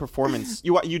watched that performance,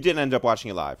 you didn't end up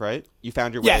watching it live, right? You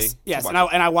found your way. Yes, to and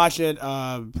watch I watch it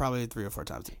probably 3 or 4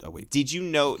 times a week. Did you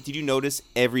notice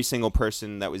every single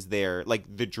person that was there, like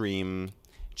the Dream,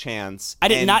 Chance? I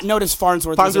did not notice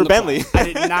Farnsworth was in the Bentley. choir. I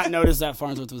did not notice that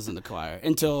Farnsworth was in the choir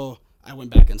until I went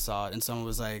back and saw it, and someone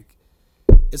was like,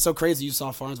 "It's so crazy you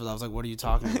saw Farnsworth." I was like, "What are you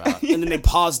talking about?" And then they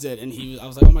paused it, and I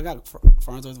was like, "Oh my god,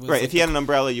 Farnsworth was right." like If he had an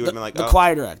umbrella, you would have been like, the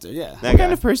choir director." Yeah. That What guy.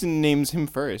 kind of person names him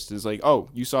first? Is like, oh,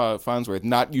 you saw Farnsworth,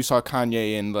 not you saw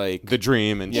Kanye and like the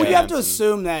Dream and Well, you have to Chance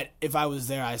assume that if I was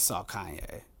there, I saw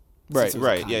Kanye. Right, Since it was a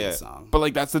right, Kanye yeah. Song. But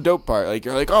like that's the dope part. Like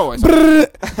you're like, oh, I saw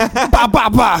Bah, bah,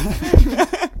 bah.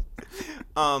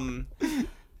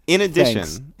 In addition,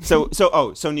 Thanks.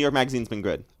 so New York Magazine's been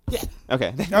good. Yeah.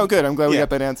 Okay. Oh, good. I'm glad we Yeah. got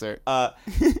that answer.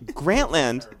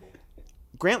 Grantland,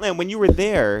 when you were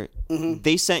there, Mm-hmm.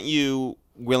 they sent you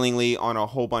willingly on a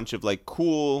whole bunch of like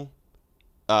cool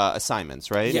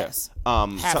assignments, right? Yes.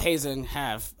 Half Hazing,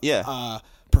 half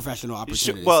professional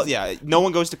opportunities. Well, yeah. No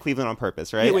one goes to Cleveland on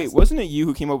purpose, right? Hey, wait, wasn't it you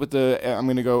who came up with the I'm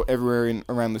gonna go everywhere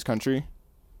around this country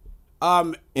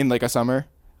in like a summer?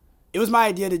 It was my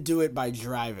idea to do it by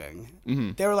driving.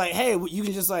 Mm-hmm. They were like, "Hey, you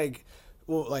can just like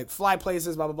fly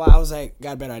places, blah blah blah." I was like,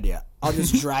 "Got a better idea. I'll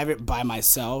just drive it by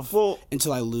myself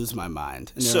until I lose my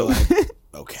mind." And they were like,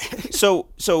 "Okay." So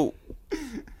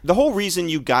the whole reason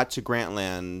you got to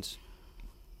Grantland,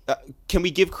 can we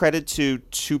give credit to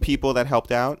 2 people that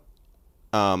helped out?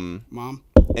 Mom.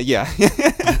 Yeah.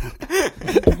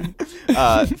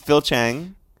 Phil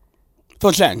Chang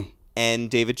Phil Chang. and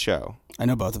David Cho. I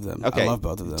know both of them. Okay. I love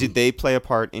both of them. Did they play a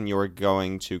part in your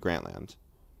going to Grantland?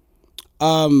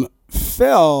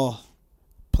 Phil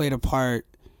played a part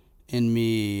in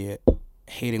me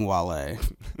hating Wale.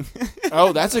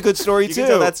 Oh, that's a good story You too. can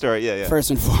tell that story. Yeah. First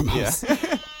and foremost.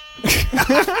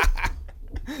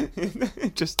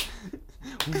 Just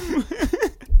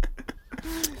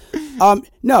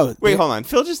No. wait, hold on.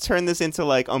 Phil just turned this into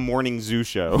like a morning zoo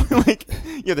show. Like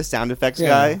you're the sound effects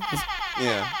guy.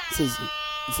 Yeah. This is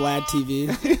Vlad TV.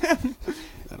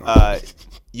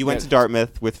 You went to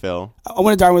Dartmouth with Phil. I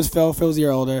went to Dartmouth with Phil. Phil's a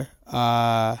year older.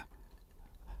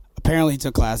 Apparently he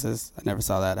took classes. I never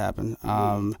saw that happen.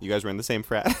 You guys were in the same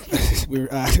frat. We were.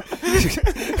 Let's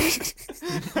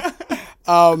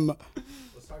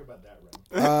talk about that,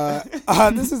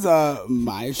 Ren. This is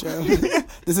my show.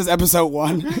 This is episode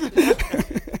 1.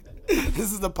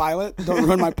 This is the pilot. Don't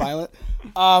ruin my pilot.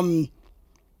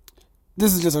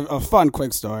 This is just a fun,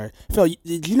 quick story. Phil,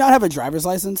 did you not have a driver's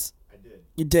license? I did.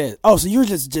 You did. Oh, so you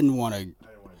just didn't want to. I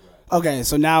didn't want to drive. Okay,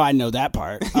 so now I know that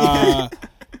part. So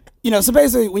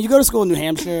basically, when you go to school in New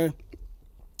Hampshire,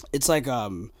 it's like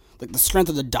the strength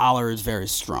of the dollar is very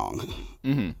strong.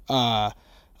 Mm-hmm.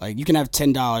 Like you can have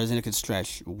 $10 and it could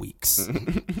stretch weeks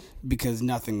because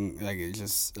nothing like it's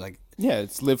just like Yeah,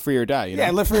 it's live free or die. You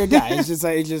know? live free or die. It's just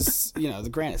like the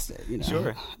Granite State.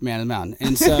 Sure. Man of the mountain.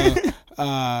 And so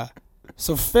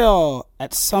so Phil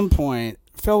at some point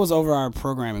was over our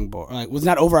programming board. Like was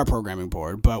not over our programming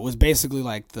board, but was basically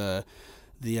like the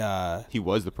He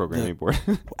was the programming board.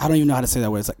 I don't even know how to say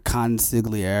that word. It's like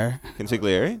consigliere.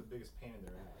 Consigliere? The biggest pain in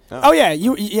their ass. Oh yeah,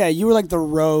 you were like the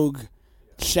rogue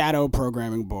shadow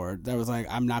programming board that was like,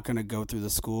 I'm not gonna go through the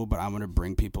school, but I'm gonna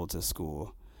bring people to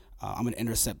school. I'm gonna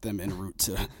intercept them en route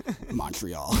to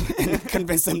Montreal and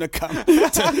convince them to come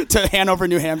to Hanover,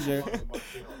 New Hampshire.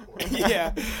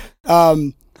 Yeah.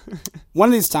 One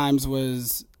of these times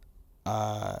was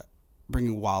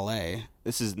bringing Wale.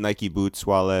 This is Nike Boots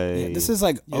Wale. Yeah, this is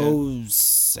like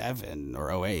 07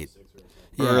 or 08.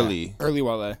 Yeah. Early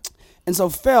Wale. And so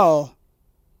Phil,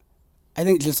 I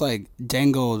think just like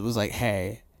dangled was like,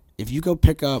 hey, if you go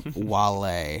pick up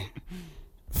Wale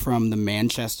from the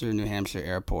Manchester, New Hampshire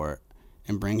airport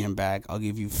and bring him back, I'll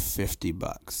give you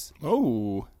 $50.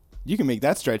 Oh, you can make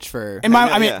that stretch for. And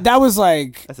that was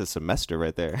like That's a semester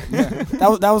right there. that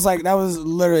was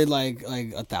literally like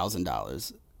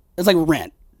 $1,000. It's like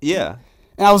rent. Yeah.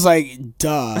 And I was like,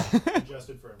 duh.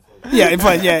 Adjusted for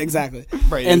inflation. Yeah, exactly.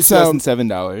 Right, And it's so less than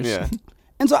 $7. Yeah.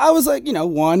 And so I was like,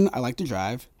 1, I like to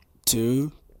drive.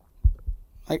 2,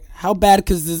 Like, how bad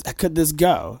could this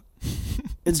go?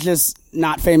 It's just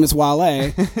not famous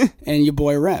Wale and your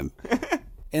boy Rem.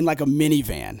 In like a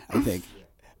minivan, I think.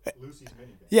 Lucy's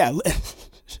minivan. Yeah.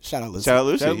 Shout out Lucy. Shout out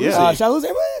Lucy. Shout out Yeah. Lucy. Shout out Lucy.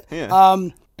 Yeah.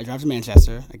 I drive to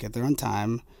Manchester. I get there on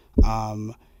time.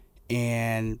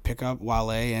 And pick up Wale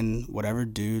and whatever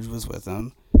dude was with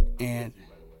him. And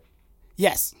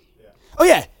yes. Oh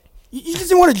yeah. You just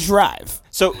didn't want to drive.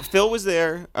 So Phil was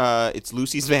there. It's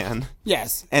Lucy's van.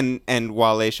 Yes. And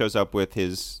Wale shows up with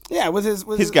his. Yeah, with his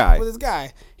guy. With his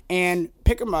guy. And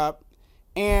pick him up.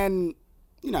 And,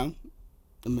 you know,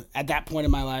 at that point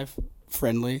in my life,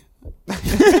 friendly.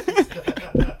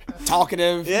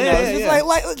 Talkative. Yeah, just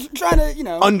like trying to, you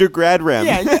know. Undergrad Rem.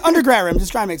 Yeah, undergrad Rem.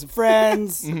 Just trying to make some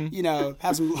friends, you know,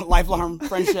 have some lifelong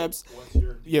friendships.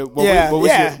 What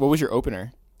was your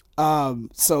opener?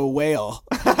 So whale.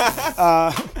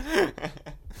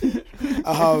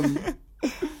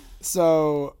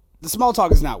 So the small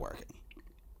talk is not working.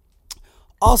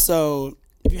 Also,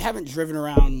 if you haven't driven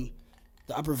around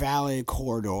the Upper Valley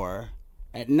corridor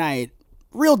at night,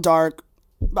 real dark,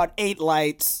 about 8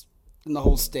 lights in the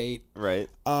whole state. Right.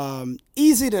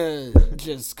 Easy to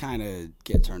just kind of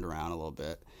get turned around a little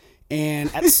bit.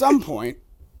 And at some point,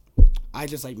 I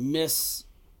just like miss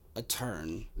a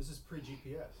turn. This is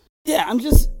pre-GPS. Yeah, I'm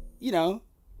just, you know,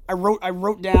 I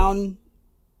wrote down,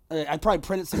 I probably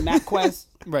printed some MapQuest.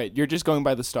 Right, you're just going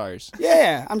by the stars.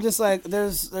 Yeah, I'm just like,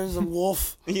 there's a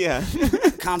wolf Yeah.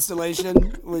 constellation,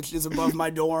 which is above my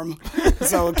dorm,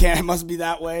 so it must be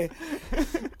that way.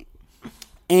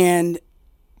 And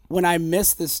when I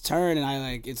miss this turn,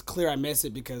 and it's clear I miss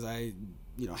it because I,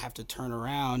 you know, have to turn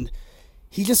around,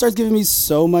 he just starts giving me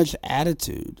so much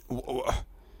attitude.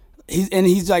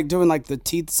 He's like doing like the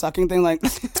teeth sucking thing, like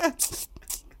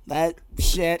that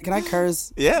shit. Can I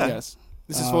curse? Yeah. Yes.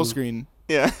 This is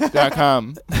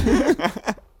fullscreen.com.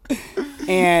 Yeah.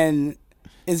 And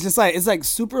it's like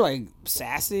super like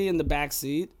sassy in the back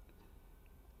seat.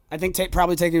 I think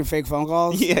probably taking fake phone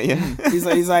calls. Yeah. He's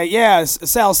like, yeah,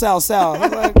 sell.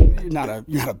 I'm like, you're not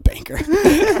a banker.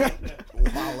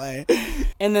 Wale.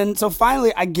 And then so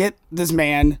finally I get this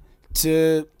man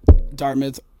to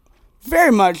Dartmouth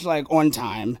very much like on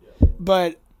time,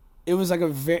 but it was like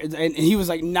and he was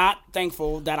like not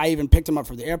thankful that I even picked him up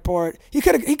from the airport. He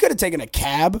could have taken a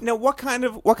cab. Now, what kind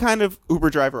of Uber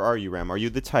driver are you, Rem? Are you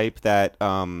the type that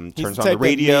turns He's on the the type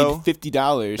radio? that made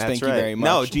 $50. That's Thank right. you very much.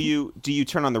 No, do you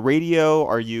turn on the radio?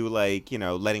 Are you like, you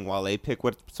know, letting Wale pick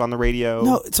what's on the radio?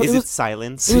 No, so is it it was-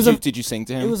 silence? Did you sing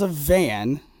to him? It was a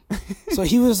van, so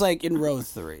he was like in row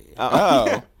 3.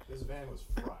 Oh. This van was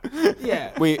fried.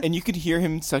 Yeah. Wait, and you could hear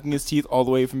him sucking his teeth all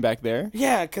the way from back there?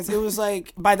 Yeah, because it was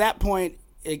like by that point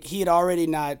he had already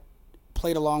not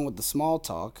played along with the small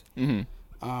talk. Mm-hmm.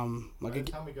 By the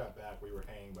time we got back, we were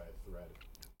hanging by a thread.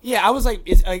 Yeah, I was like,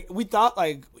 we thought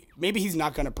like maybe he's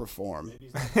not gonna perform. Maybe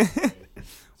he's not gonna play.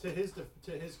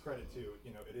 To his credit too,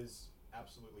 you know, it is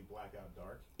absolutely blackout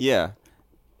dark. Yeah.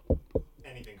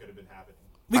 Anything could have been happening.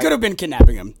 We could have been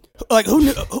kidnapping him. Like who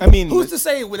knew? I mean, who's to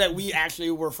say that we actually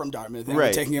were from Dartmouth and Right.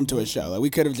 were taking him to a show? Like we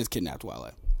could have just kidnapped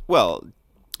Wale. Well,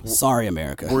 Sorry,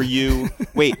 America. were you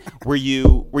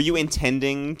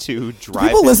intending to drive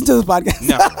People him? listen to this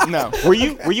podcast? No.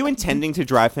 Were you intending to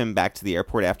drive him back to the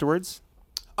airport afterwards?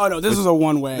 Oh no, this was a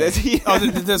one way. Yeah. Oh,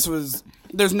 this was.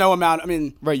 There's no amount. I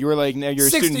mean, Right, you were like, now you're a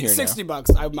student here now.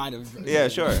 $60 I might have. Yeah,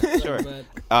 sure.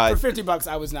 But for $50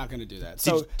 I was not going to do that.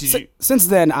 So did you- since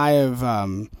then I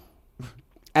have,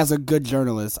 as a good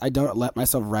journalist, I don't let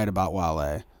myself write about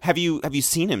Wale. Have you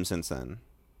seen him since then?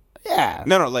 Yeah.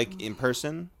 No, like in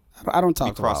person. I don't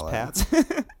talk to Cross Wale. paths.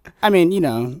 I mean, you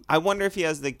know, I wonder if he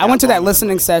has the. I went to that long listening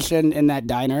memory. session in that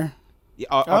diner. Yeah,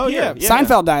 up Oh, here. yeah.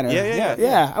 Seinfeld diner. Yeah.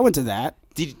 Yeah, I went to that.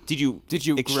 Did you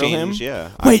grill exchange? him?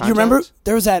 Yeah. Wait, eye you remember contact?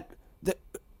 there was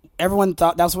everyone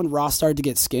thought that was when Ross started to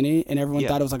get skinny, and everyone Yeah.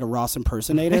 thought it was like a Ross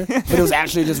impersonator, but it was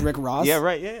actually just Rick Ross. Yeah,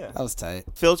 right. Yeah. That was tight.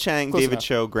 Phil Chang, Close David enough.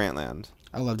 Cho, Grantland.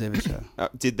 I love David Cho.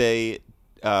 Did they?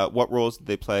 What roles did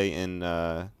they play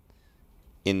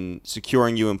in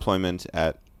securing you employment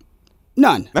at?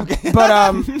 None. Okay.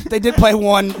 But they did play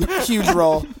one huge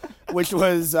role, which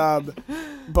was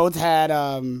both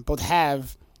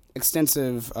have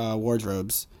extensive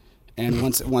wardrobes, and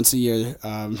once a year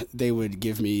they would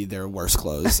give me their worst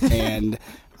clothes, and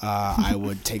I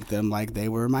would take them like they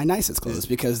were my nicest clothes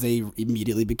because they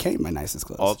immediately became my nicest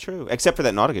clothes. All true, except for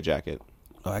that Nautica jacket.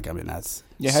 Oh, that got me nuts.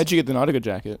 Yeah, how'd you get the Nautica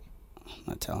jacket? I'm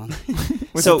not telling.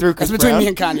 Was So- it through That's Chris between Brown? me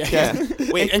and Kanye.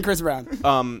 Yeah. Wait. and Chris Brown.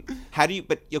 How do you?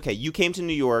 But okay, you came to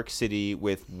New York City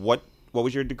with what? What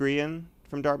was your degree in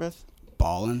from Dartmouth?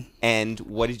 Ballin'. And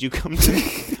what did you come to?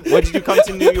 What did you come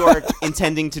to New York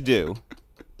intending to do?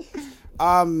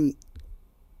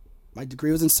 My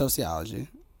degree was in sociology.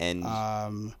 And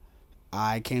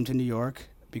I came to New York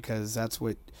because that's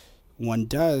what one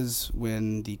does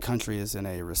when the country is in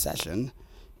a recession.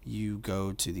 You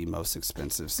go to the most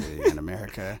expensive city in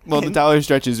America. Well, the dollar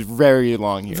stretch is very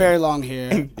long here. Very long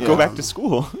here. go back to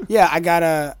school. Yeah, I got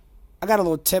a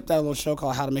little tip that a little show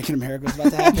called How to Make it in America was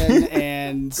about to happen,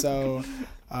 and so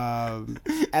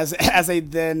as a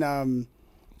then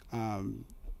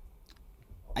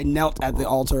I knelt at the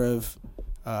altar of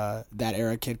that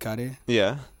era Kid Cudi.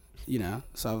 Yeah. You know,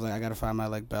 so I was like, I gotta find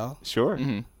my Bell. Sure.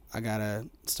 Mm-hmm. I gotta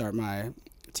start my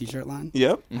T-shirt line.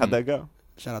 Yep. Mm-hmm. How'd that go?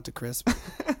 Shout out to Chris.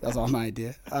 That was all my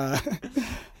idea.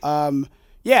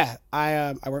 Yeah,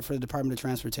 I worked for the Department of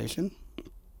Transportation,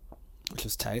 which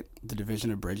is tight. The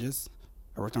Division of Bridges.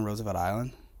 I worked on Roosevelt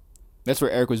Island. That's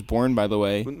where Eric was born, by the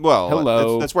way. Well,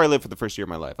 hello. That's where I lived for the first year of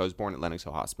my life. I was born at Lenox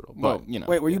Hill Hospital. Well, But you know.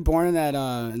 Wait, were you born in that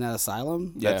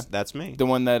asylum? Yeah. that's me. The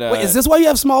one that... Wait, is this why you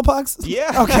have smallpox?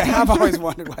 Yeah. Okay, I've always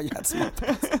wondered why you had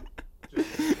smallpox.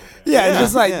 Yeah, it's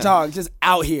just like, dog, just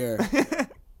out here.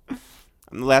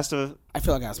 I'm the last of... I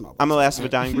feel like I have smallpox. I'm the last of a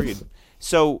dying breed.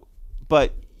 So,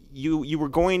 but you were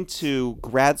going to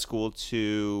grad school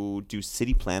to do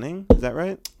city planning, is that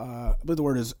right? I believe the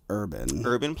word is urban.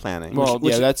 Urban planning. Well,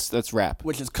 which- that's rap.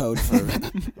 Which is code for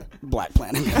black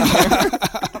planning.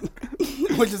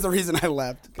 Which is the reason I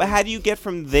left. But how do you get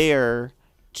from there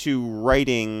to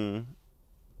writing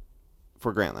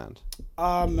for Grantland?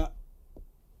 A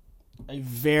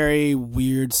very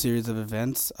weird series of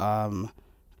events. I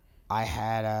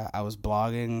was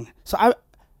blogging. So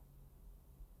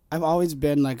I've always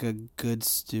been like a good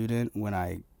student when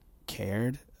I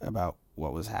cared about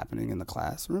what was happening in the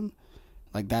classroom.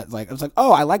 Like that, like I was like,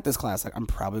 oh, I like this class. Like I'm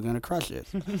probably gonna crush it.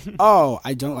 Oh,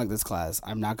 I don't like this class.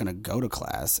 I'm not gonna go to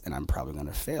class, and I'm probably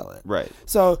gonna fail it. Right.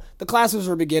 So the classes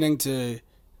were beginning to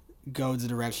go the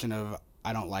direction of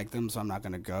I don't like them, so I'm not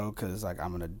gonna go because like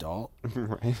I'm an adult,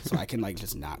 Right. so I can like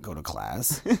just not go to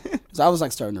class. So I was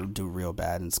like starting to do real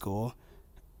bad in school,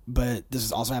 but this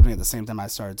is also happening at the same time I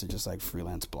started to just like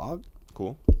freelance blog.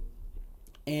 Cool.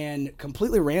 And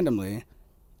completely randomly,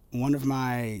 one of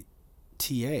my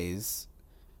TAs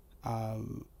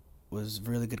was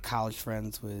really good college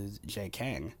friends with Jay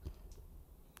Kang.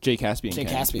 Jay Caspian. Jay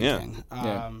Kang. Caspian Yeah. Kang.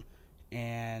 Yeah.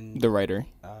 And The writer.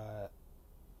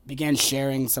 began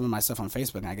sharing some of my stuff on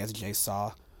Facebook, and I guess Jay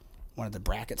saw one of the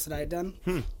brackets that I had done.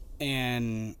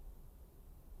 And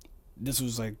this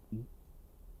was like,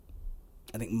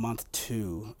 I think month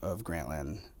 2 of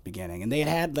Grantland beginning, and they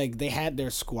had their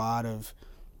squad of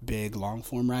big long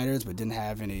form writers, but didn't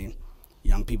have any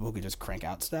young people who could just crank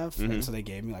out stuff. And so they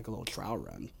gave me like a little trial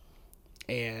run,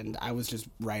 and I was just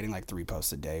writing like 3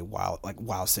 posts a day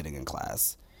while sitting in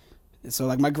class. So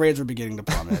like my grades were beginning to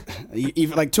plummet,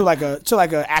 even like to like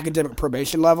a academic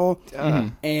probation level,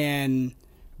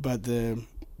 but the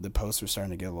posts were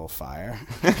starting to get a little fire,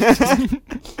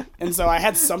 and so I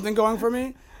had something going for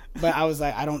me, but I was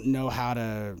like, I don't know how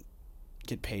to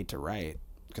get paid to write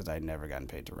because I'd never gotten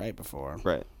paid to write before,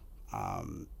 Right.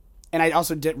 and I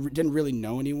also didn't really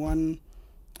know anyone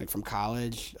like from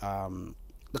college.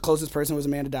 The closest person was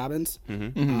Amanda Dobbins.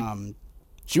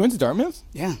 She went to Dartmouth?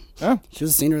 Yeah. Oh. She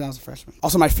was a senior when I was a freshman.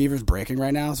 Also, my fever's breaking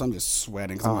right now, so I'm just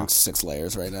sweating because I'm wearing 6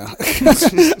 layers right now.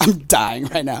 I'm dying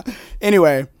right now.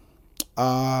 Anyway,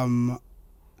 so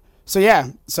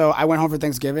I went home for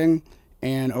Thanksgiving,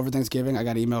 and over Thanksgiving, I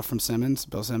got an email from Simmons,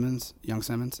 Bill Simmons, young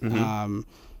Simmons, and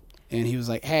he was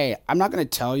like, hey, I'm not going to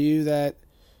tell you that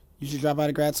you should drop out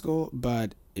of grad school,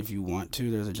 but if you want to,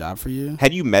 there's a job for you.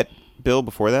 Had you met Bill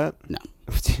before that? No.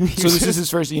 So this is his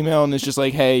first email, and it's just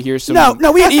like, hey, here's some...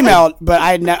 No, we had emailed, but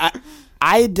I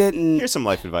didn't... Here's some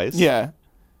life advice. Yeah.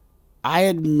 I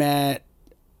had met...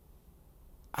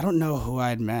 I don't know who I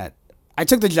had met. I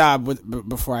took the job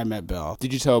before I met Bill.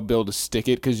 Did you tell Bill to stick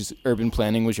it because urban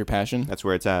planning was your passion? That's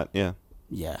where it's at. Yeah.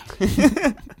 Yeah.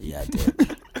 Yeah, I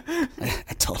did.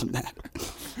 I told him that.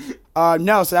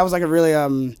 No, so that was like a really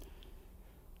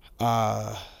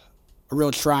a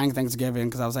real trying Thanksgiving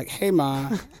because I was like, hey, Ma,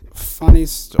 funny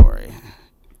story.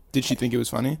 Did she think it was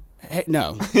funny? Hey,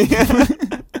 no.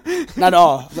 Not at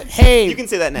all. Like, hey. You can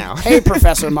say that now. Hey,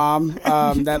 Professor Mom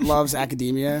that loves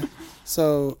academia.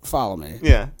 So follow me.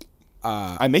 Yeah.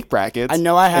 I make brackets. I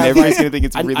know I have. And everybody's going to think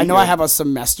it's really I know good. I have a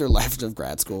semester left of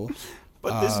grad school.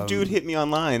 But this dude hit me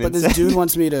online. But and this said, dude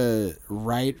wants me to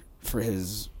write for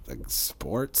his like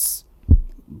sports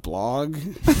blog.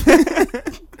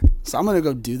 So I'm gonna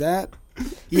go do that.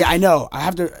 Yeah, I know. I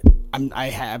have to. I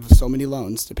have so many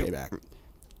loans to pay back.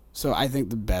 So I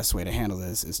think the best way to handle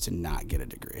this is to not get a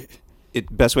degree.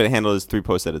 Best way to handle it is 3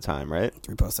 posts at a time, right?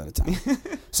 3 posts at a time.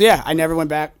 So yeah, I never went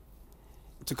back.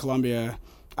 to Columbia.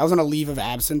 I was on a leave of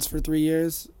absence for 3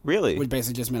 years. Really? Which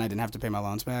basically just meant I didn't have to pay my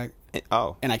loans back.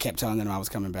 Oh. And I kept telling them I was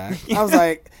coming back. I was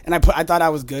like, and I thought I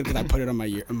was good because I put it on my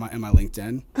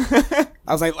LinkedIn.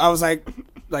 I was like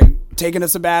taking a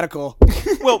sabbatical.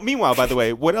 Well, meanwhile, by the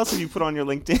way, what else have you put on your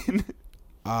LinkedIn?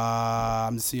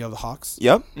 I'm the CEO of the Hawks.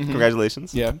 Yep. Mm-hmm.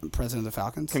 Congratulations. Yeah. I'm president of the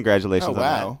Falcons. Congratulations Oh, on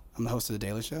wow. I'm the host of the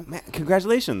Daily Show. that. Man,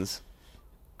 congratulations.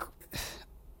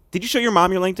 Did you show your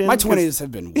mom your LinkedIn? My 20s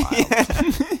have been wild.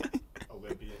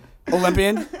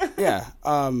 Olympian? Yeah.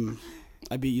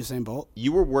 I beat Usain Bolt.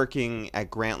 You were working at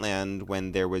Grantland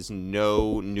when there was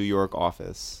no New York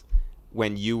office,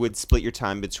 when you would split your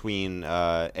time between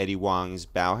Eddie Wong's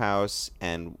Bauhaus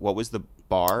and what was the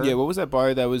bar? Yeah, what was that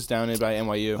bar that was down by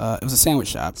NYU? It was a sandwich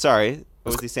shop. Sorry.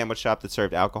 What was the sandwich shop that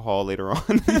served alcohol later on?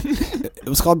 It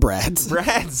was called Brad's.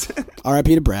 Brad's.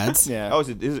 R.I.P. to Brad's. Yeah. Oh,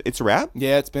 it's a wrap?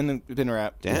 Yeah, it's been a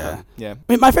wrap. Damn. Yeah. Yeah.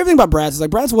 I mean, my favorite thing about Brad's is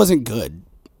Brad's wasn't good,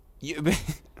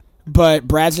 but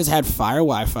Brad's just had fire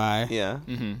Wi-Fi. Yeah.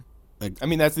 Mm-hmm. I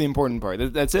mean, that's the important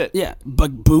part. That's it. Yeah,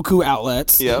 but buku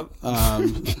outlets. Yep.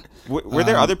 Were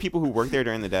there other people who worked there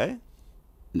during the day?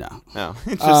 No. No.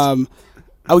 It's just,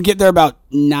 I would get there about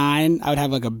 9. I would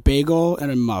have a bagel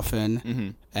and a muffin. Mm-hmm.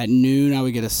 At noon, I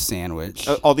would get a sandwich.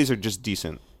 all these are just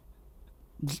decent.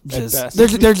 best. They're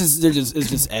just it's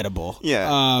just edible.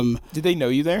 Yeah. Did they know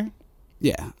you there?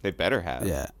 Yeah. They better have.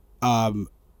 Yeah.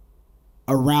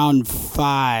 Around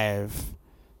 5,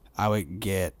 I would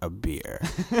get a beer,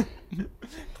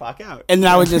 Clock out. and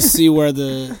then I would just see where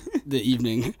the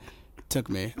evening took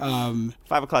me. 5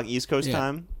 o'clock East Coast Yeah.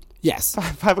 time. Yes.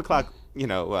 5 o'clock.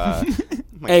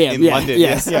 AM, in yeah, London.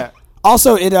 yes. Yeah.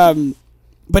 Also,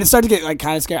 but it started to get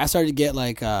kind of scary. I started to get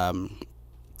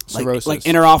Cirrhosis. like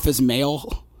interoffice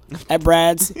mail at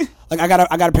Brad's. I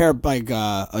got a pair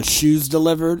of shoes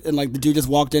delivered, and the dude just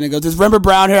walked in and goes, "Is Rembert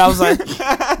Browne here?" I was like,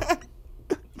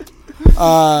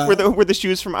 were the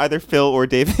shoes from either Phil or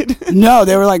David? "No,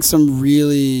 they were some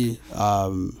really they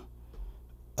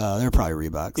were probably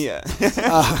Reeboks." Yeah.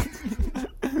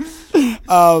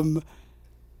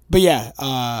 But yeah,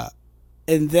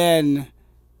 and then,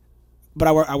 but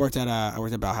I worked at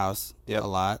Bauhaus Yep. a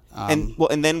lot.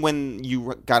 And then when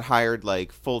you got hired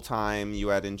full time, you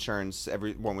had insurance.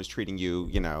 Everyone was treating you,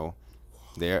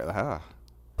 there.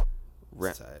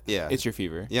 Yeah. It's your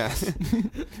fever. Yeah.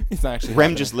 It's not actually.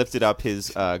 Rem happening. just lifted up his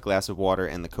glass of water,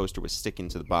 and the coaster was sticking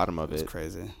to the bottom of It's it.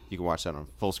 crazy. You can watch that on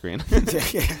full screen.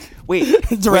 Wait,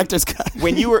 Director's cut.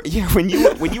 when you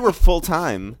were full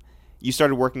time, you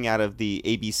started working out of the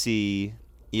ABC,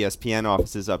 ESPN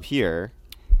offices up here.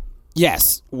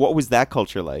 Yes, What was that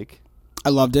culture like? I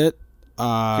loved it.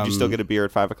 Could you still get a beer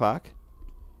at 5 o'clock?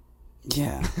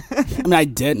 Yeah. I mean, I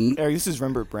didn't. Eric, this is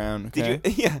Rembert Browne. Okay?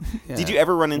 Did you? Yeah. Yeah. Did you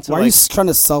ever run into Why are you trying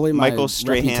to sully my Michael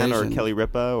Strahan or reputation? Kelly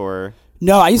Ripa or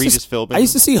No, I used Regis to. Philbin? I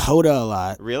used to see Hoda a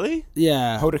lot. Really?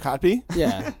 Yeah. Hoda Kotb?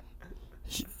 Yeah.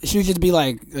 She would just be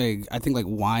I think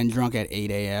wine drunk at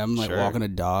 8 a.m. Sure. walking a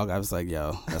dog. I was like,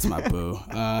 yo, that's my boo.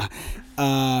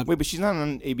 Wait, but she's not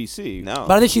on ABC. No.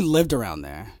 But I think she lived around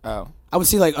there. Oh. I would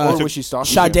see Or was she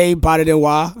stalking Sade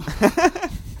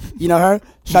Badadewa. You know her?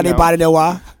 Sade No.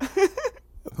 Badadewa.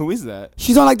 Who is that?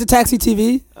 She's on the Taxi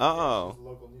TV. Oh.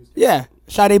 Yeah.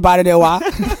 Sade Badadewa.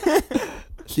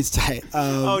 She's tight.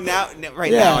 Now now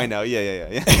Yeah. I know.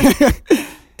 Yeah.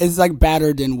 It's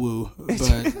battered and woo, but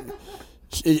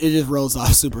it just rolls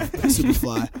off super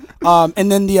fly. And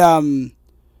then the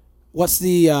what's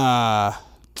the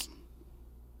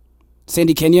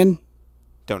Sandy Kenyon?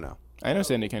 Don't know. I know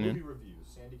Sandy Kenyon. Movie reviews,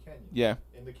 Sandy Kenyon. Yeah.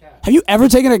 In the cab. Have you ever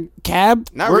taken a cab?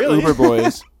 Not We're really. Uber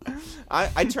boys.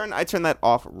 I turn that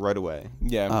off right away.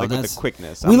 Yeah. Oh, With that's- the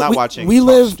quickness. I'm not watching. We Talk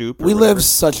live. Stoop or We whatever. live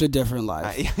such a different life.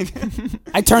 I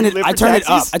I turn it. live I for turn it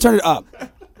up. taxis? I turn it up.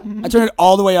 I turn it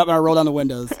all the way up, and I roll down the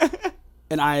windows.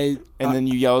 And I. And then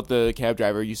you yell at the cab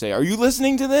driver. You say, "Are you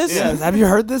listening to this?" Yeah. Have you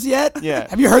heard this yet? Yeah.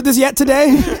 Have you heard this yet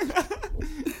today?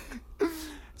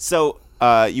 So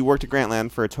you worked at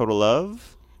Grantland for a total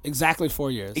of Exactly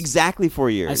 4 years. exactly 4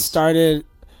 years. I started.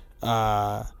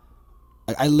 I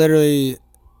literally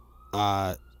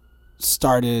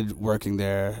started working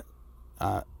there.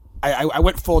 I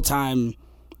went full time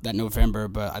that November,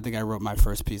 but I think I wrote my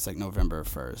first piece November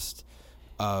 1st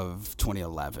of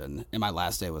 2011, and my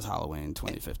last day was Halloween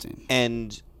 2015.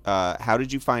 And how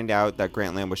did you find out that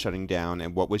Grantland was shutting down,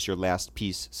 and what was your last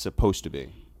piece supposed to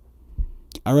be?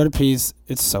 I wrote a piece.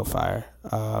 It's so fire,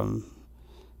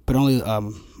 but only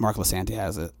Mark Lasanti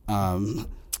has it.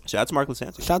 Shout out to Mark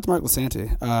Lasanti. Shout out to Mark Lasanti.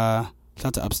 Shout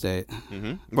out to Upstate.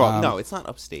 Mm-hmm. Well, no, it's not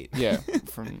upstate. Yeah.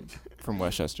 From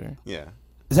Westchester. Yeah.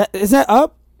 Is that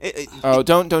up? Oh,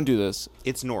 don't do this.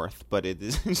 It's north, but it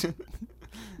is.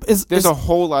 There's a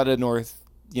whole lot of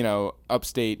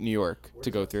upstate New York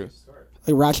to go through.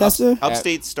 Like Rochester?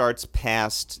 Upstate starts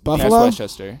past Buffalo? Past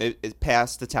Westchester. It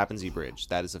past the Tappan Zee Bridge.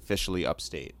 That is officially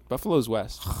upstate. Buffalo's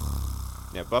west.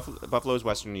 Yeah, Buffalo is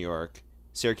Western New York.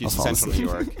 Syracuse is I'll fall Central New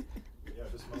York. Yeah,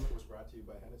 this moment was brought to you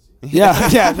by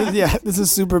Hennessy. Yeah. This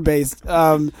is super based.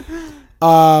 Oh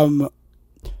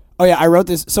yeah, I wrote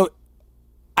this. So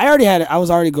I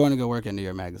was already going to go work at New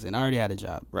York Magazine. I already had a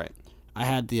job. Right. I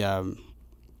had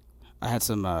I had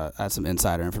some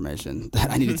insider information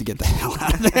that I needed to get the hell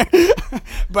out of there,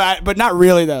 but not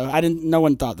really though. No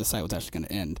one thought the site was actually going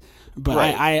to end, but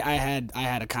Right. I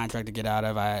had a contract to get out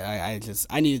of.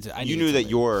 You knew that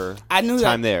your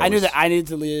time there. I knew that I needed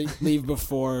to leave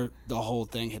before the whole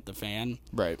thing hit the fan.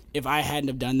 Right. If I hadn't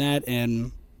have done that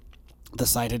and the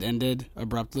site had ended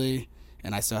abruptly,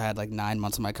 and I still had like 9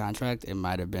 months of my contract, it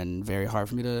might have been very hard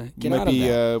for me to get out of You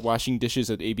that. might be washing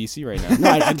dishes at ABC right now. No,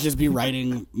 I'd just be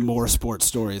writing more sports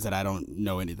stories that I don't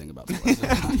know anything about sports.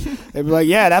 They'd be like,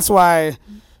 yeah, that's why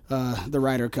the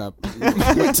Ryder Cup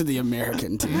went to the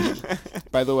American team.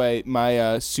 By the way,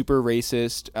 my super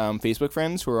racist Facebook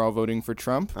friends who are all voting for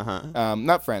Trump,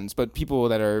 not friends, but people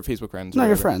that are Facebook friends. No, or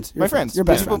your whatever. friends. My friends. Your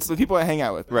best people, friends. The people I hang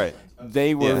out with. Right.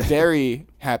 They were very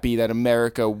happy that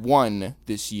America won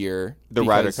this year. The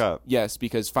Ryder Cup. Yes,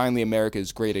 because finally America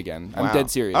is great again. I'm Wow. dead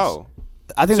serious. Oh.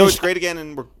 I think So they it's great again,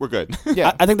 and we're good.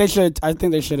 Yeah. I think they should. I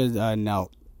think they should have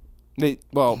knelt.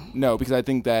 No, because I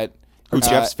think that... Who's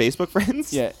Jeff's Facebook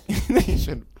friends? Yeah. They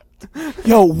should...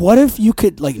 Yo, what if you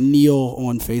could like kneel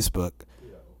on Facebook?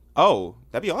 Oh,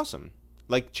 that'd be awesome.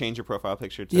 Like change your profile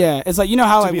picture to Yeah, it's like you know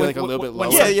how To be, when- like, a little bit when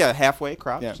lower? yeah, halfway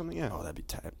crop Yeah. or something. Yeah. Oh, that'd be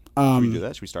tight. Should we do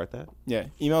that? Should we start that? Yeah.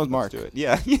 Email Mark. Let's do it.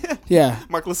 Yeah. Yeah. Yeah,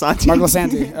 Mark Lasanti. Mark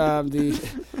Lasanti.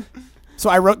 So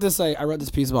I wrote this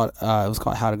piece about it was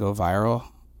called "How to Go Viral,"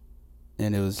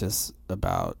 and it was just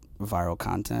about viral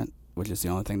content, which is the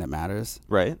only thing that matters,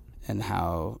 Right. and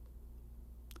how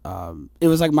it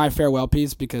was like my farewell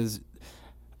piece because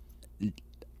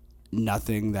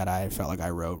nothing that I felt like I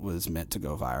wrote was meant to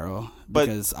go viral But-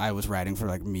 because I was writing for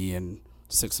like me and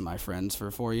 6 of my friends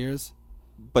for 4 years.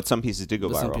 But some pieces did go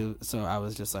But some viral. people- so I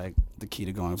was just like, the key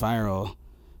to going viral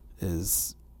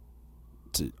is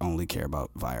to only care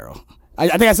about viral. I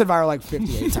think I said viral like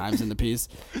 58 times in the piece,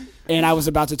 and I was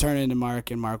about to turn it into Mark,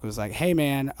 and Mark was like, "Hey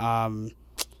man,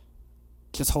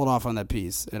 just hold off on that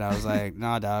piece." And I was like,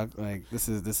 "Nah, dog. Like this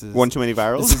is One too many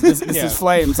virals. This Yeah. is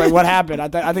flames. Like what happened?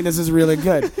 I think this is really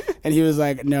good." And he was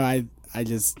like, "No, I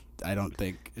don't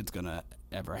think it's gonna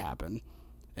ever happen."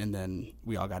 And then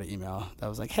we all got an email that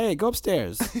was like, "Hey, go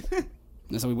upstairs."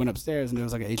 And so we went upstairs, and there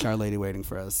was like an HR lady waiting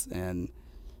for us, and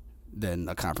then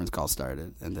a conference call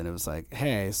started, and then it was like,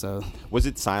 "Hey," so Was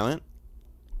it silent?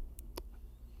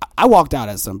 I walked out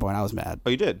at some point. I was mad. Oh,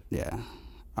 you did. Yeah.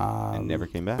 And never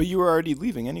came back. But you were already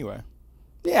leaving anyway.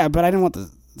 Yeah, but I didn't want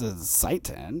the site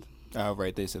to end. Oh,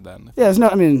 right. They said that. In the Yeah, there's no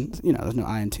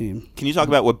I in team. Can you talk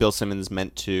about what Bill Simmons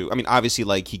meant to? I mean, obviously,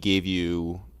 like he gave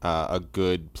you a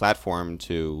good platform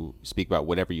to speak about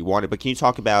whatever you wanted. But can you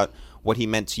talk about what he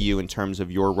meant to you in terms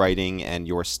of your writing and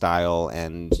your style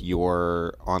and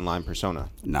your online persona?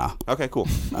 Nah. Okay, cool.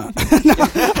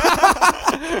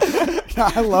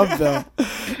 I love Bill.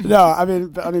 No, I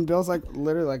mean, Bill's like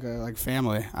literally like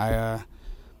family.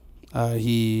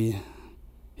 He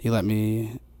let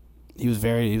me. He was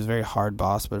very hard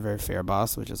boss, but a very fair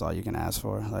boss, which is all you can ask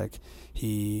for. Like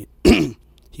he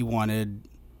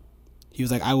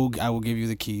was like, I will give you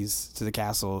the keys to the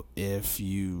castle if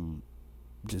you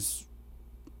just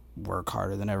work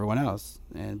harder than everyone else.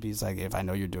 And he's like, if I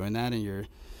know you're doing that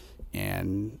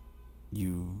and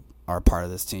you are part of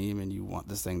this team and you want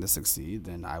this thing to succeed,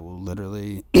 then I will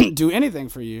literally do anything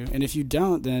for you. And if you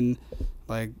don't, then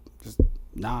like just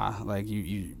like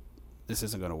you this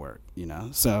isn't gonna work, you know?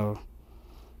 So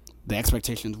the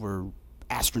expectations were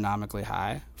astronomically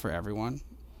high for everyone.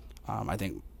 I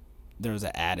think there was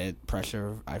an added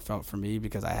pressure I felt for me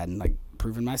because I hadn't like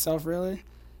proven myself really.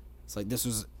 It's like this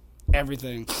was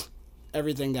everything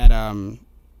that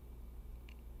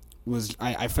was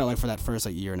I felt like for that first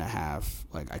like year and a half,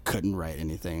 like I couldn't write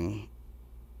anything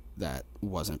that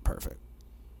wasn't perfect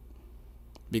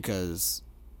because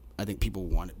I think people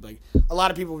wanted, like a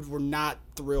lot of people were not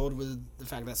thrilled with the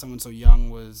fact that someone so young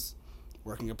was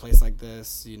working a place like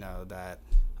this, you know, that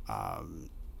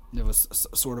it was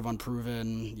sort of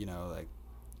unproven, you know, like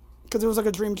because it was like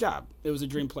a dream job. It was a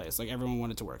dream place. Like everyone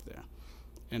wanted to work there.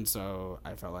 And so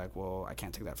I felt like, well, I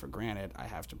can't take that for granted. I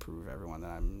have to prove everyone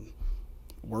that I'm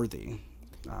worthy.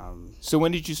 So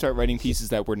when did you start writing pieces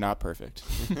that were not perfect?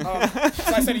 So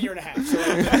I said a year and a half. So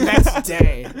like, the next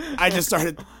day, I just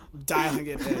started dialing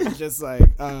it in. Just like,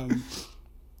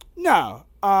 No.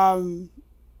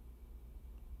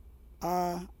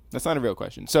 That's not a real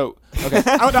question. So, okay.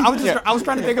 I was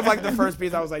trying to think of like the first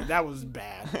piece. I was like, that was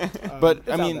bad.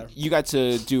 But I mean, you got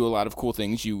to do a lot of cool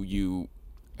things. You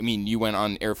went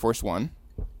on Air Force One.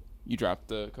 You dropped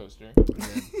the coaster.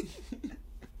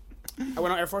 I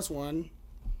went on Air Force One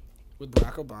with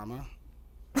Barack Obama.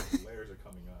 Layers are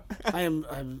coming up.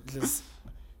 I'm just.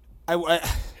 Would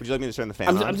you like me to turn the fan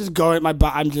on? I'm just going.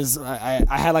 I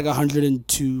had like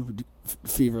 102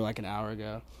 fever like an hour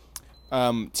ago.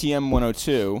 TM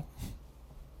 102.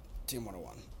 TM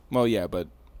 101. Well, yeah, but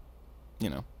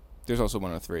there's also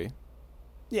 103.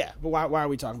 Yeah, but why are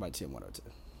we talking about TM 102?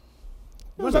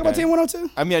 You want to talk about TM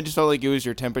 102? I mean, I just felt like it was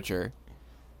your temperature.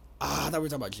 I thought we were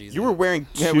talking about Jesus. You were wearing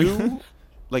two.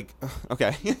 Like,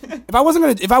 okay. If I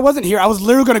wasn't here, I was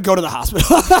literally gonna go to the hospital.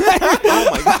 Oh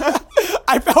my god.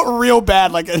 I felt real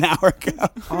bad like an hour ago.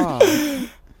 Oh.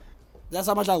 That's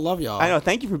how much I love y'all. I know.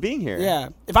 Thank you for being here. Yeah.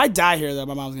 If I die here, though,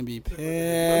 my mom's gonna be pissed.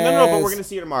 No, but we're gonna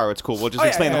see you tomorrow. It's cool. We'll just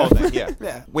explain the whole thing. Yeah.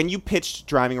 Yeah. When you pitched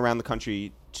driving around the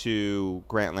country to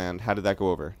Grantland, how did that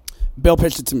go over? Bill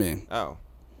pitched it to me. Oh.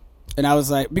 And I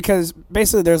was like, because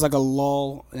basically there's like a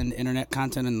lull in internet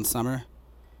content in the summer.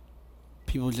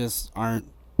 People just aren't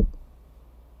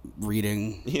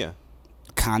reading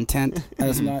content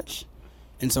as much.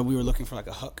 And so we were looking for like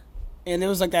a hook. And it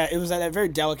was like that. It was at that very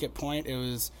delicate point. It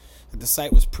was the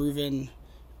site was proven,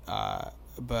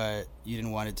 but you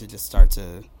didn't want it to just start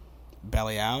to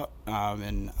belly out.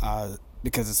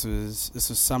 Because this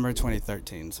was summer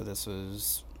 2013, so this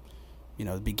was,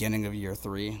 the beginning of year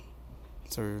 3.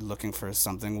 So we're looking for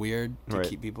something weird to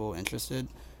keep people interested.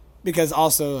 Because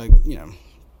also, like,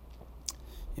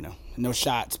 no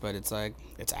shots, but it's like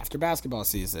it's after basketball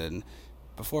season.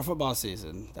 Before football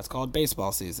season. That's called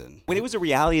baseball season. When it was a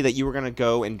reality that you were going to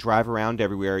go and drive around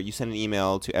everywhere, you sent an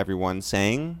email to everyone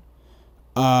saying?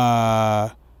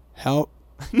 Help.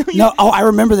 No, I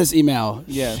remember this email.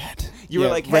 Yeah. Shit. You were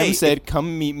like, hey. Rem said,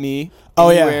 come meet me. Oh,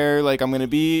 anywhere. Like, I'm going to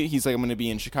be, he's like, I'm going to be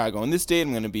in Chicago on this date.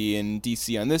 I'm going to be in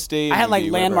D.C. on this date. I had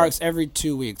like landmarks every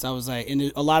 2 weeks. I was like,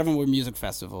 and a lot of them were music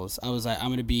festivals. I was like, I'm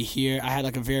going to be here. I had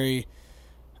like a very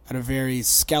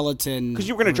skeleton. Because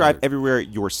you were going to drive everywhere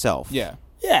yourself. Yeah.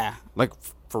 Yeah. Like,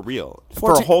 for real.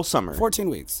 For a whole summer. 14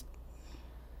 weeks.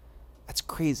 That's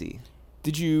crazy.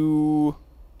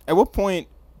 At what point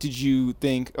did you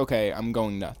think, okay, I'm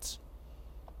going nuts?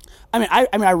 I mean,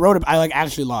 I wrote it. I like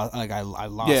actually lost. Like I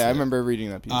lost. Yeah, it. I remember reading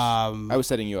that piece. I was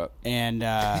setting you up. And,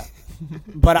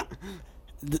 but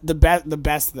the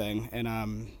best thing, and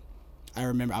I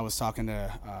remember I was talking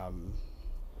to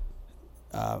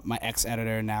my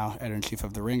ex-editor, now editor-in-chief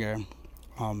of The Ringer,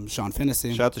 Sean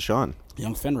Finnessy. Shout out to Sean.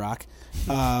 Young Finrock,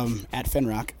 at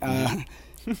Finrock.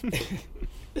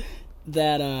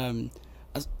 That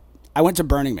I went to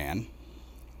Burning Man,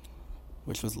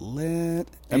 which was lit.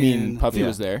 I mean, Puffy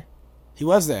was there. He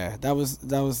was there. That was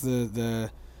the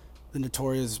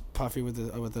notorious Puffy with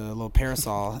the little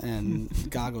parasol and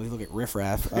goggles. He looked like Riff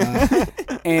Raff.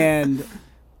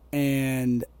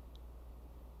 And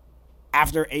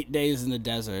after 8 days in the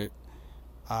desert,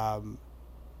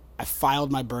 I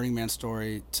filed my Burning Man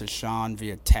story to Sean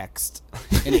via text,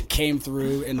 and it came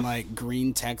through in like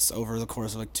green text over the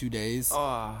course of like 2 days.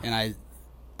 And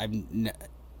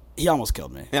he almost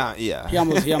killed me. Yeah. He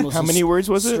almost. How many words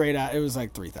was it? Straight out, it was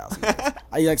like 3,000.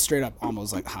 I like straight up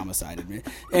almost like homicided me.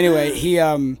 Anyway,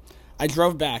 I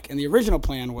drove back, and the original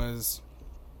plan was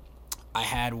I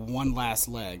had one last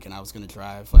leg, and I was gonna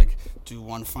drive do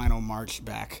one final march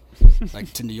back,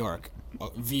 to New York,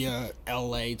 via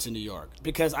L.A. to New York,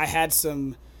 because I had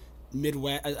some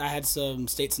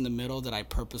states in the middle that I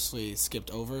purposely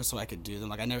skipped over so I could do them.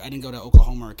 Like I didn't go to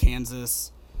Oklahoma or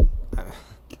Kansas.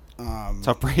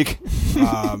 Tough break.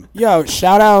 Yo,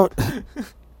 shout out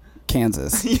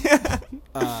Kansas. Yeah.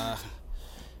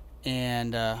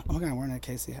 And oh my god, I'm wearing a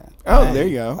KC hat. Oh, there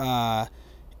you go.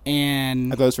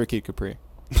 And I thought it was for Kid Capri.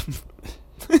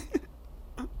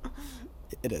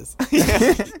 It is.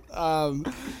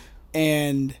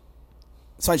 And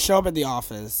so I show up at the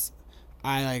office.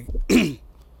 I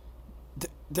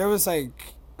there was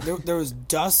there was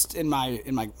dust in my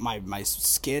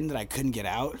skin that I couldn't get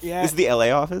out yet. This is the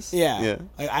LA office? Yeah.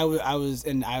 I was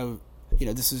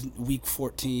this is week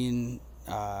 14.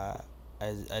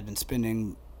 I'd been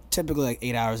spending typically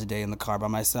 8 hours a day in the car by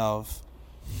myself.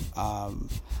 I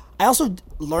also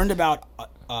learned about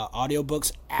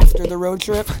audiobooks after the road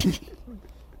trip,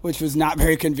 which was not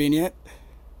very convenient.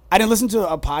 I didn't listen to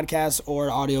a podcast or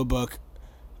an audiobook,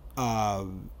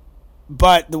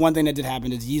 but the one thing that did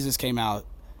happen is Yeezus came out.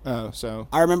 Oh, so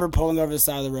I remember pulling over the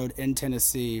side of the road in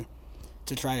Tennessee,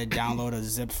 to try to download a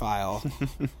zip file,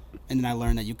 and then I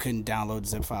learned that you couldn't download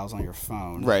zip files on your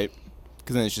phone. Right.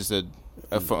 Because then it's just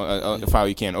a file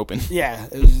you can't open. Yeah.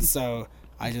 It was just, so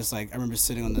I just like I remember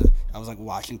sitting I was like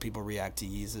watching people react to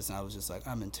Yeezus, and I was just like,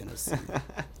 I'm in Tennessee.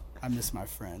 I miss my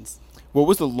friends. What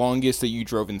was the longest that you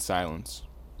drove in silence?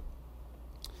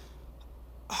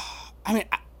 I mean,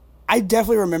 I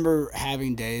definitely remember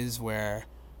having days where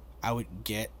I would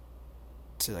get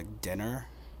to like dinner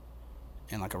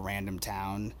in like a random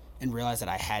town and realize that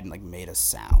I hadn't like made a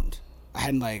sound. I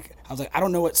was like, I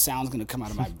don't know what sound's gonna come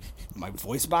out of my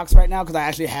voice box right now because I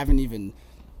actually haven't even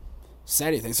said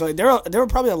anything. So like, there were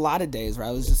probably a lot of days where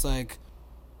I was just like,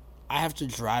 I have to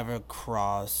drive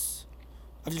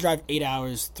 8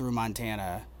 hours through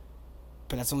Montana,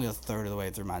 but that's only a third of the way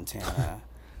through Montana.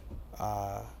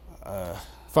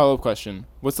 Follow-up question.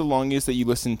 What's the longest that you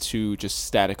listened to just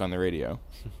static on the radio?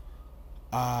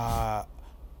 So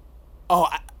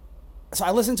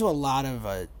I listened to a lot of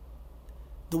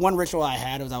the one ritual I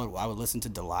had was I would listen to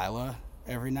Delilah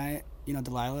every night. You know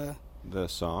Delilah? The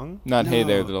song? Not No. Hey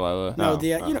There, Delilah. No, Oh,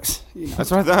 you oh. know. That's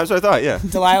what I thought. Yeah.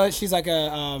 Delilah, she's like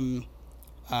a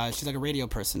radio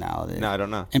personality. No, I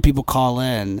don't know. And people call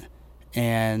in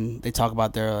and they talk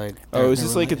about their like. Oh, is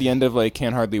this like at the end of like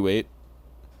Can't Hardly Wait?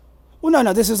 Well,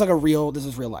 no. This is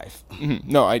real life. Mm-hmm.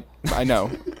 No, I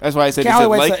know. That's why I said Can't it's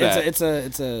Hardly Wait's like that.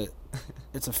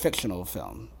 it's a fictional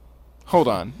film. Hold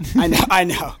on. I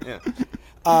know. Yeah.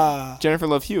 Jennifer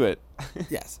Love Hewitt.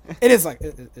 Yes, it is like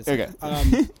it's Okay.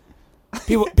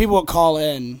 People would call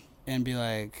in and be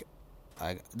like,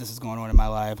 this is going on in my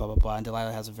life, blah blah blah. And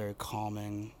Delilah has a very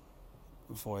calming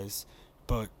voice,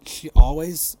 but she would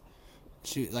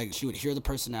hear the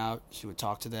person out, she would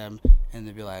talk to them, and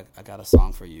they'd be like, I got a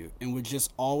song for you, and would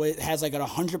just always has like a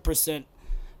 100%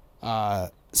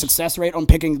 success rate on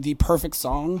picking the perfect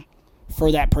song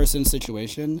for that person's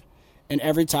situation. And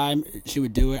every time she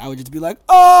would do it, I would just be like,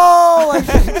 oh,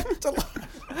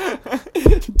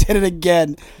 did it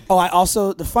again. Oh,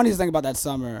 the funniest thing about that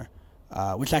summer,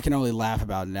 which I can only laugh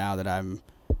about now that I've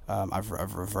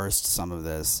reversed some of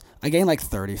this. I gained like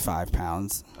 35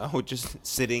 pounds. Oh, just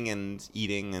sitting and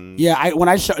eating and. Yeah,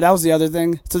 that was the other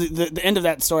thing. So the end of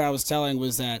that story I was telling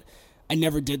was that I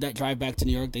never did that drive back to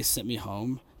New York. They sent me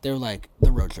home. They were like,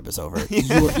 the road trip is over.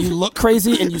 You look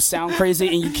crazy and you sound crazy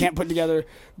and you can't put together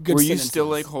good Were you sentences. still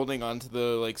like holding onto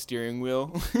the like steering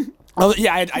wheel? Oh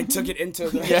yeah, I took it into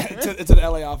the to the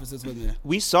LA offices with me.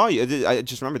 We saw you. I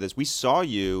just remember this. We saw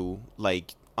you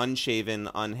like unshaven,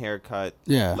 unhaircut.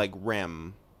 Yeah. Like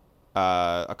Rem.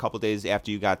 A couple days after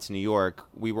you got to New York,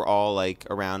 we were all like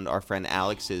around our friend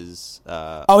Alex's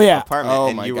apartment. Oh,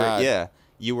 and my you God.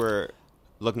 you were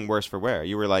looking worse for wear.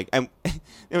 You were like, and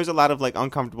there was a lot of like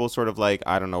uncomfortable sort of like,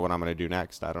 I don't know what I'm gonna do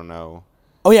next. I don't know.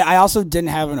 Oh yeah, I also didn't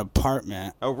have an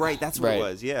apartment. Oh right, that's what Right. it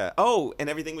was. Yeah. Oh,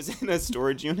 and everything was in a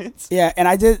storage unit. Yeah, and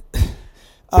I did.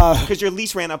 Because your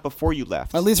lease ran up before you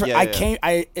left. At least Yeah, yeah.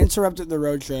 I interrupted the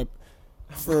road trip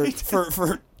for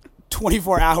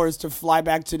 24 hours to fly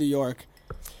back to New York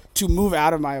to move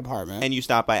out of my apartment. And you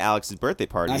stopped by Alex's birthday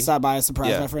party. I stopped by to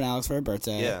surprise Yeah. my friend Alex for her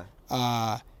birthday.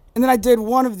 Yeah. And then I did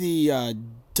one of the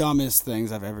dumbest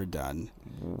things I've ever done,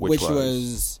 which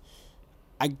was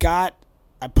I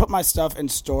put my stuff in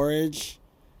storage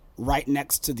right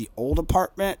next to the old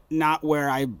apartment, not where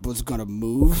I was gonna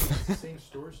move. Same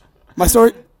stores. My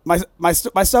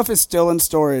stuff is still in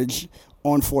storage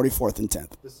on 44th and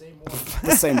 10th. The same one.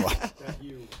 The same one. That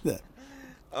you. Yeah.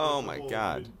 Oh my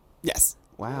God. Yes.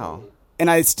 Wow. And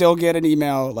I still get an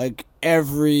email like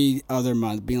every other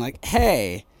month being like,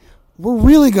 hey, we're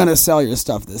really going to sell your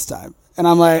stuff this time. And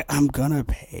I'm like, I'm going to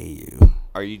pay you.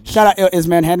 Are you just... Shout out, is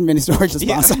Manhattan Mini Storage the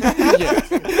sponsor?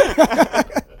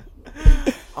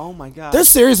 Oh my God. They're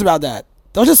serious about that.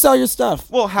 They'll just sell your stuff.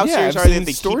 Well, how Yeah, serious I've are they? seen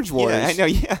They Storage keep... Wars. Yeah, I know.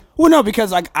 Yeah. Well, no,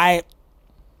 because like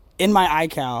in my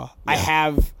iCal, I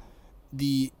have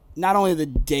not only the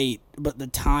date, but the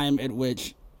time at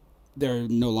which they're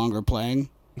no longer playing.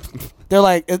 They're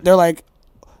like,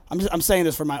 I'm saying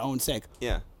this for my own sake.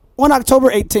 Yeah. On October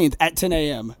 18th at 10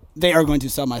 a.m., they are going to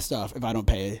sell my stuff if I don't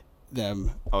pay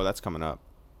them Oh, that's coming up.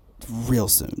 real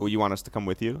soon. Well, you want us to come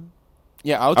with you?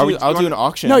 Yeah, I'll Are we- do an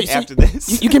auction. No, After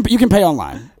this? you can pay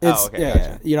online. It's, okay, yeah, gotcha.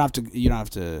 yeah. You don't have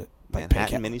to like, pay Manhattan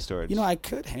cash. Mini Storage. You know, I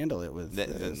could handle it with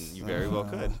Then this. you very well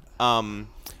could.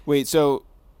 Wait, so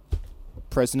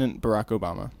President Barack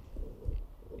Obama.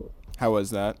 How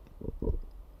was that?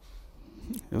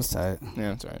 It was tight.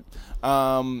 Yeah, that's right.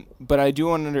 But I do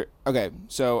want to. Okay,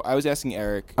 so I was asking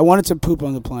Eric. I wanted to poop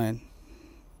on the plane,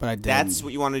 but I didn't. That's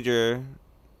what you wanted your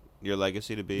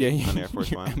legacy to be on Air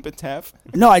Force your One. epitaph.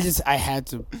 No, I had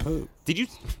to poop. Did you?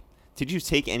 Did you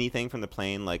take anything from the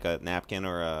plane, like a napkin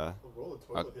or A roll of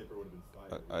toilet paper would have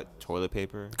been fire. toilet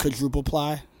paper? Quadruple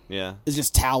ply. Yeah. It's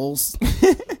just towels.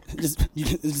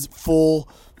 just full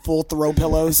throw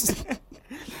pillows.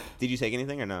 Did you take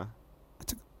anything or no? I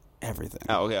took everything.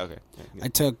 Oh, okay. Yeah, I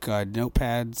took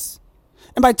notepads,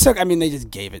 and by took I mean they just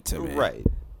gave it to me. Right.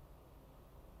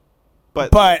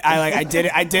 But I did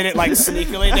it like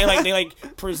sneakily. They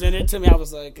presented it to me. I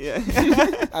was like, yeah.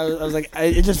 I was like,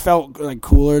 it just felt like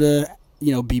cooler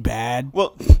to be bad.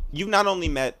 Well, you've not only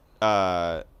met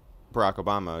Barack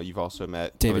Obama, you've also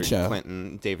met David Hillary Cho.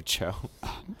 Clinton, David Cho.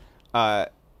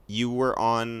 You were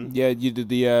on. Yeah, you did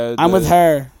the. I'm with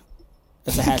her.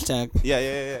 That's a hashtag.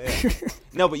 Yeah.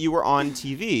 No, but you were on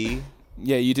TV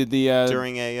Yeah, you did the.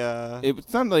 during a.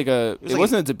 It's not like a. It like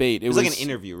wasn't a debate. It was like an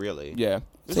interview, really. Yeah.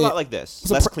 It was a lot like this.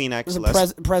 Less Kleenex, It was a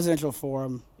less. presidential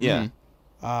forum. Yeah.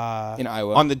 In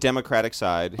Iowa. On the Democratic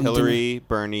side, Hillary,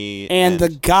 Bernie, And the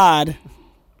God,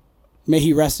 may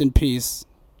he rest in peace.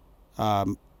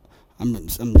 I'm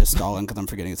just stalling because I'm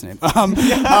forgetting his name.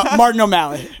 Martin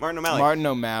O'Malley. Martin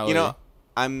O'Malley. You know,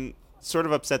 I'm sort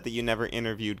of upset that you never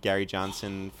interviewed Gary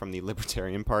Johnson from the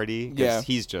Libertarian Party. 'Cause Yeah.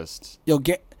 he's just You'll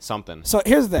get something. So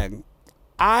here's the thing.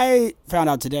 I found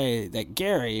out today that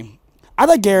Gary. I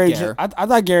thought Gary. I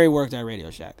thought Gary worked at Radio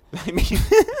Shack. I mean,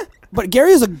 But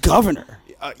Gary is a governor.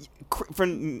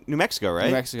 from New Mexico, right?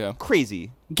 New Mexico.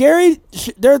 Crazy. Gary.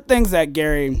 There are things that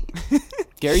Gary's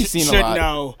seen should a lot.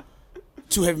 know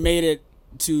to have made it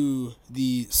to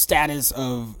the status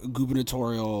of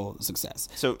gubernatorial success.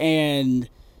 And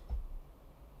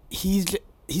he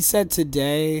said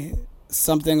today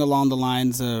something along the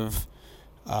lines of,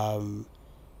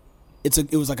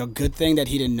 it was like a good thing that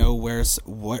he didn't know where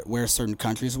certain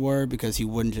countries were because he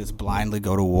wouldn't just blindly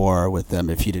go to war with them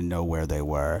if he didn't know where they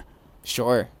were.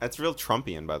 Sure. That's real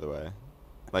Trumpian, by the way.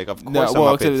 Like, of course, No, I'm well,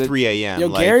 up at 3 a.m. Yo,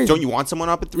 Like, Gary's- don't you want someone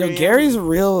up at 3 a.m.? Gary's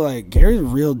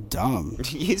real dumb.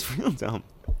 He's real dumb.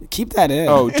 Keep that in.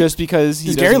 Oh, just because he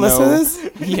Does doesn't Gary listen know.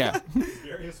 to this? Yeah.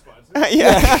 Very responsive.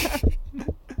 Yeah.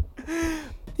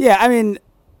 Yeah, I mean,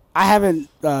 I haven't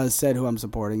said who I'm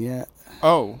supporting yet.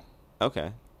 Oh.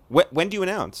 Okay. When do you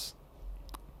announce?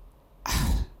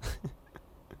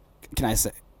 Can I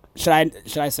say? Should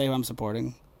I say who I'm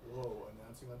supporting? Whoa,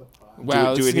 announcing on the pod.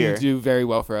 Wow, do this it is here. going to do very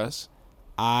well for us.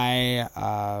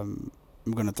 I'm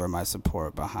gonna throw my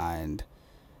support behind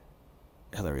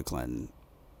Hillary Clinton.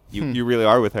 You really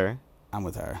are with her. I'm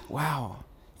with her. Wow.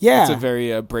 Yeah, That's a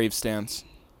very brave stance.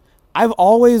 I've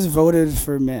always voted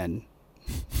for men,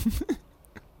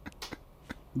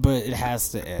 but it has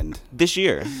to end. This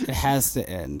year. It has to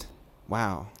end.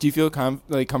 Wow. Do you feel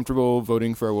comfortable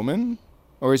voting for a woman?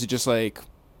 Or is it just like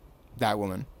that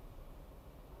woman?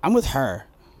 I'm with her,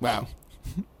 Wow.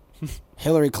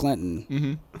 Hillary Clinton,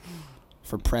 Mm-hmm.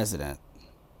 for president.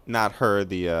 Not her,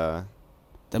 the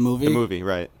The movie. the movie,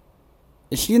 right?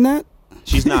 Is she in that?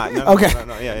 She's not. No, Okay.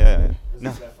 No, yeah. This No.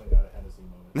 is definitely not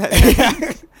a Hennessy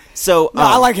moment. So, No,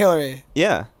 I like Hillary.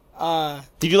 Yeah.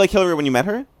 Did you like Hillary when you met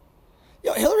her?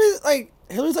 Yo, Hillary's like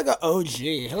an OG.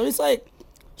 Hillary's like,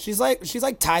 she's like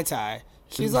Tai.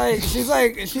 She's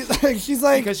like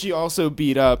Because she also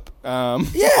beat up. yeah,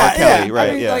 Kelly, yeah. right,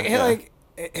 I mean, yeah, like, yeah. like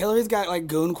Hillary's got like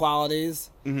goon qualities,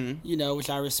 Mm-hmm. which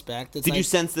I respect. It's Did like, you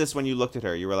sense this when you looked at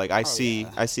her? You were like, I see.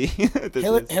 This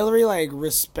is- Hillary like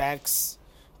respects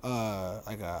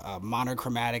like a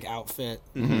monochromatic outfit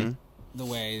Mhm. the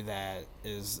way that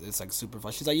it's like super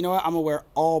fun. She's like, you know what? I'm gonna wear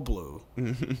all blue.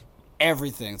 Mm-hmm.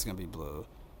 Everything's gonna be blue,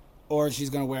 or she's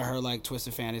gonna wear her like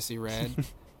Twisted Fantasy red,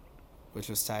 which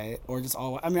was tight, or just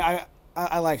all. I mean,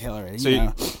 I like Hillary. So you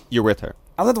know? you're with her.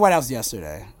 I was at the White House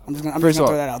yesterday. I'm just gonna First of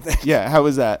throw all- that out there. Yeah, how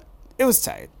was that? It was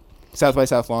tight. South by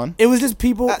Southlawn? It was just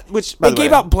people. Which, by they the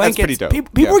gave way, out blankets. that's pretty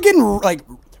dope. People Yeah. were getting like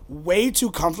way too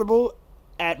comfortable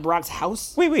at Barack's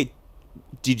house. Wait.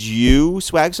 Did you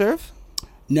swag surf?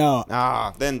 No.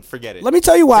 Then forget it. Let me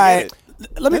tell you why.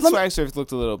 Forget Let me. That swag surf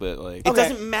looked a little bit like. It Okay.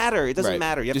 doesn't matter. It doesn't Right.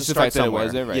 matter. You have Just to the start fact that it somewhere.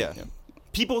 was there, right? Yeah. Yeah.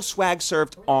 People swag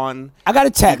surfed on I got a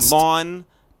the text. lawn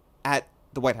at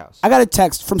the White House. I got a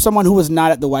text from someone who was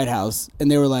not at the White House, and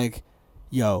they were like,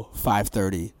 "Yo,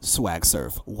 5:30 swag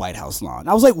surf White House lawn."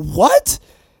 I was like, "What?"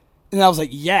 And I was like,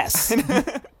 "Yes."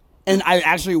 And I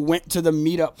actually went to the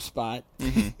meetup spot,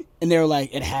 and they were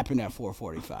like, "It happened at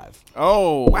 4:45."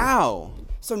 Oh. Wow.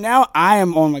 So now I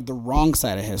am on like the wrong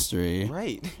side of history.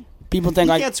 Right. People think You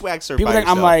like can't swag surf people by think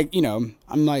I'm yourself. like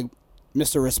I'm like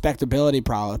Mr. Respectability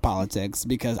politics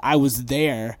because I was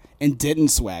there and didn't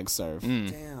swag surf.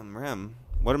 Damn, Rem.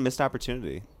 What a missed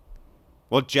opportunity.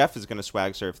 Well, Jeff is going to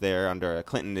swag surf there under a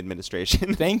Clinton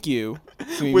administration. Thank you.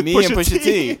 Between With me Pusha and Pusha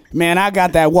T. T. Man, I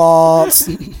got that waltz.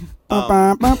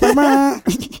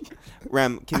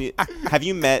 Rem, have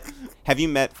you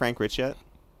met Frank Rich yet?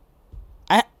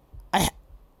 I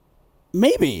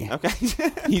maybe. Okay.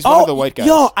 He's one of the white guys.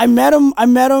 Yo, I met him.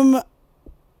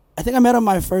 I think I met him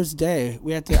my first day.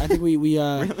 We had to. I think we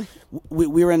Really?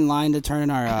 we were in line to turn in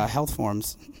our health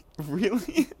forms.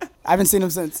 Really? I haven't seen him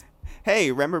since. Hey,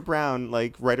 Rembert Browne,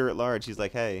 like writer at large. He's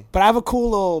like, hey, But I have a cool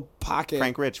little pocket.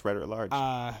 Frank Rich, writer at large.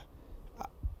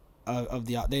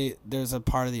 There's a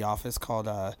part of the office called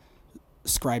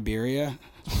Scriberia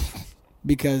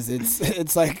because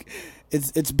it's like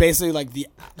it's basically like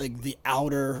the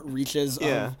outer reaches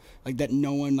of like that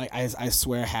no one like I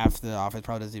swear half the office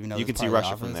probably doesn't even know. You can see part of the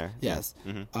Russia from office. there. Yes.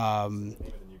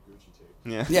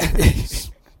 Yeah. Yeah.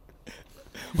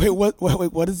 Wait,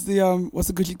 what is the what's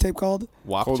the Gucci tape called?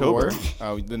 Cold War? Waptober.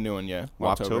 Oh, the new one, yeah.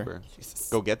 Waptober.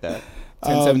 Go get that.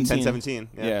 1017. 1017.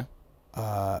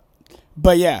 Yeah.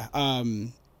 But yeah,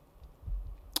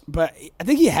 but I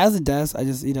think he has a desk.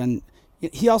 He doesn't.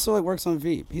 He also like works on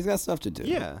Veep. He's got stuff to do.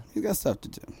 Yeah. He's got stuff to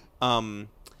do.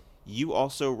 You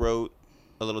also wrote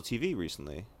a little TV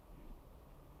recently.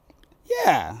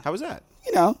 Yeah. How was that?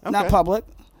 Not Okay. public.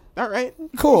 All right.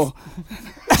 Cool.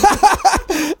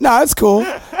 No, it's cool.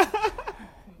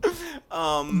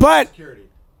 But Security.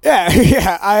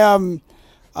 yeah. I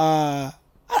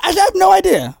have no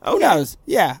idea. Who Okay. knows?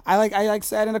 Yeah. I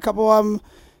sat in a couple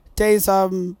days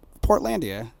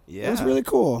Portlandia. Yeah. It was really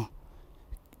cool.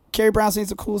 Carrie Brown seems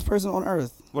the coolest person on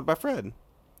earth. What about Fred?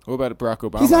 What about Barack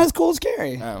Obama? He's not as cool as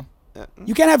Carrie. Oh.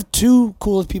 You can't have two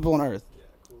coolest people on earth. Yeah,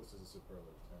 coolest is a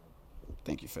superlative term.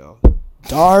 Thank you, Phil.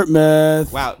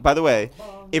 Dartmouth. Wow. By the way,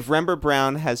 if Rembert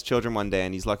Browne has children one day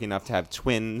and he's lucky enough to have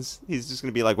twins, he's just going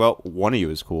to be like, well, one of you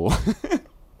is cool.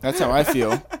 That's how I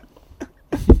feel.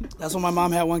 That's when my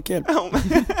mom had one kid. So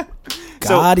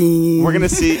Got him. we're going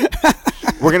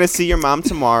to see your mom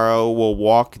tomorrow. We'll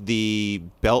walk the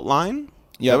Belt Line.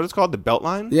 Is that Yep. what it's called? The Belt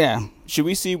Line? Yeah. Should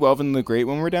we see Welvin the Great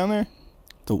when we're down there?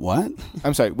 The what?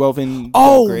 I'm sorry, Welvin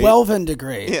Oh, the Great. Welvin the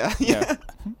Great. Yeah. Yeah.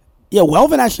 Yeah,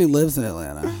 Welvin actually lives in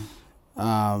Atlanta.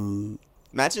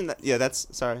 Imagine that. Yeah, that's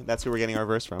who we're getting our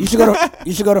verse from. You should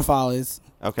go to Follies.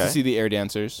 Okay. To see the air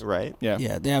dancers. Right. Yeah.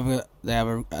 Yeah, they have a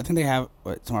I think they have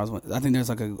tomorrow's one. I think there's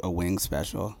like a wing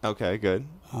special. Okay, good.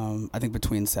 I think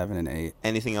between 7 and 8.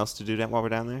 Anything else to do while we're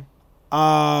down there?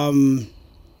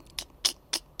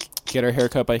 Get our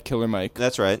haircut by Killer Mike.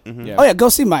 That's right. Mm-hmm. Yeah. Oh yeah, go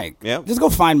see Mike. Yep. Just go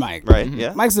find Mike. Right.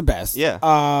 Yeah. Mike's the best. Yeah.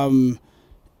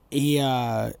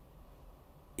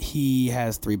 He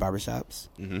has 3 barbershops.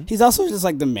 Mm-hmm. He's also just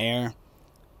like the mayor.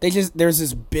 There's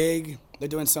this big. They're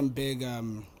doing some big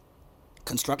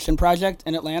construction project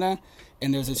in Atlanta,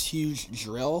 and there's this huge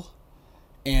drill,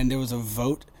 and there was a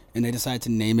vote, and they decided to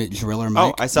name it Driller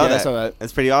Mike. Oh, I saw Yeah, I that. saw that.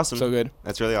 That's pretty awesome. So good.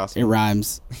 That's really It awesome.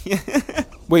 rhymes.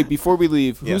 Wait, before we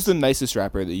leave, Yes. who's the nicest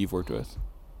rapper that you've worked with?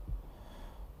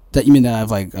 That you mean that I've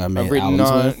like made Written albums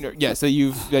on, with? yes, that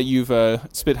you've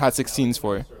spit hot 16s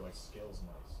for. Sort of like skills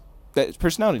nice. That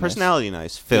personality. nice. Personality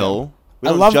nice. Phil. We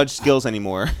I don't love- judge skills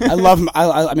anymore. I love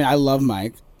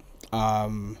Mike.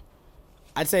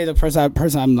 I'd say the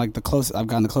person I'm like the closest I've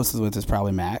gotten the closest with is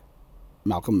probably Malcolm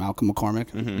McCormick,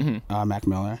 Mm-hmm. Mac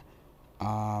Miller.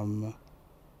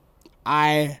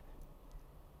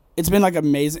 It's been like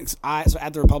amazing. So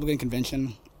at the Republican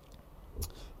convention,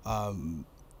 Bun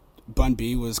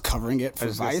B was covering it I for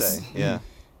was gonna Vice, say, yeah.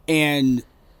 and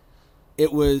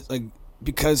it was like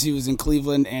because he was in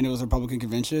Cleveland and it was a Republican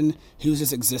convention, he was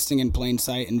just existing in plain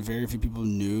sight, and very few people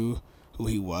knew who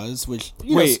he was, which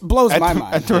blows my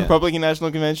mind. At the Yeah. Republican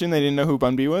National Convention, they didn't know who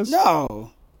Bun B was?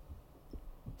 No.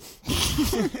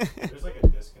 There's like a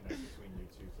disconnect between you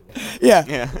two today. Yeah.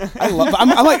 Yeah. I love.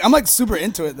 I'm like super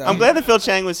into it though. I'm glad that Phil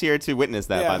Chang was here to witness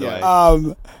that. Yeah. By the Yeah.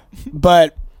 way,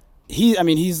 But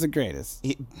he's the greatest.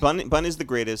 Bun is the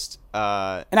greatest.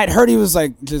 And I'd heard he was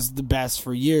like just the best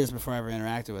for years before I ever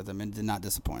interacted with him, and did not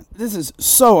disappoint. This is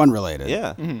so unrelated.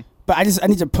 Yeah. But I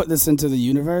need to put this into the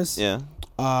universe. Yeah.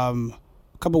 A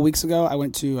couple weeks ago, I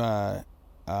went to a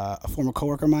former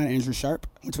coworker of mine, Andrew Sharp,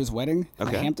 went to his wedding in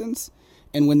the Okay. Hamptons,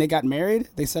 and when they got married,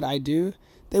 they said "I do."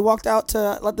 They walked out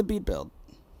to let the beat build.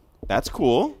 That's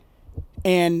cool.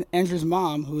 And Andrew's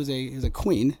mom, who is a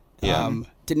queen, Yeah.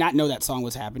 did not know that song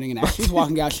was happening. And as she's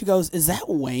walking out, she goes, "Is that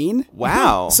Wayne?"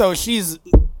 Wow. So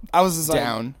I was just like,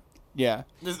 Down. Yeah.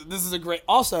 This is a great.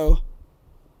 Also,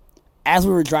 as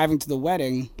we were driving to the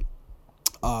wedding,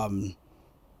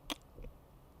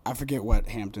 I forget what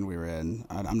Hampton we were in.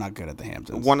 I'm not good at the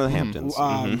Hamptons. One of the Hamptons. We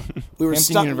were Hampton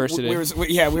stuck. University. We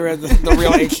were at the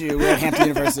real HU. We were at Hampton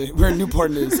University. We were in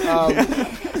Newport News.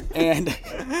 And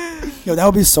that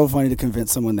would be so funny to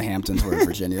convince someone the Hamptons were in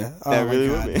Virginia. Oh That my really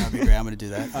God, would be. that'd be great. I'm gonna do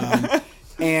that.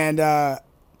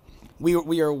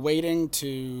 we are waiting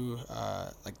to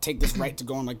take this right to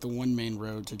go on like the one main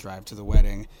road to drive to the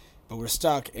wedding, but we're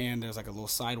stuck and there's like a little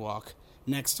sidewalk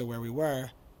next to where we were.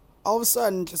 All of a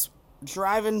sudden, just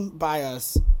driving by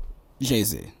us,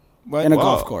 Jay-Z in a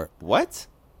golf court. What?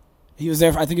 He was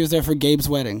there. I think he was there for Gabe's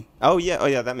wedding. Oh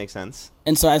yeah, that makes sense.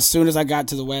 And so as soon as I got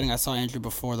to the wedding, I saw Andrew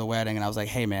before the wedding, and I was like,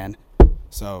 "Hey, man,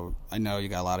 so I know you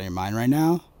got a lot on your mind right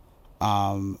now,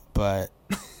 but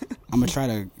I'm gonna try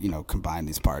to combine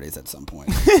these parties at some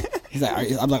point." He's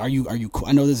like, "I'm like, are you cool?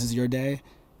 I know this is your day,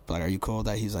 but like, are you cool with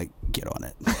that?" He's like, "Get on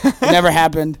it." It never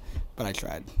happened, but I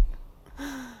tried.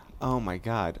 Oh my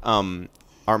God.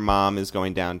 Our mom is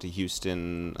going down to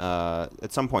Houston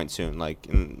at some point soon, like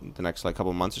in the next couple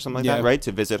of months or something like that, right?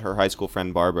 To visit her high school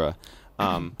friend Barbara,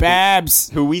 Babs,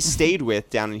 who we stayed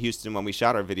with down in Houston when we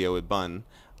shot our video with Bun.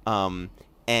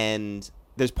 And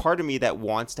there's part of me that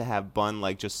wants to have Bun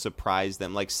just surprise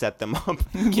them, set them up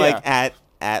at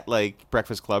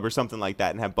Breakfast Club or something like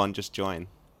that, and have Bun just join.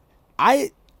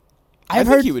 I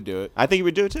think he would do it. I think he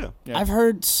would do it too. Yeah. I've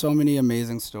heard so many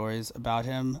amazing stories about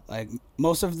him. Like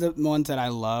most of the ones that I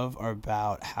love are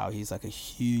about how he's like a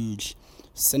huge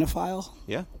cinephile.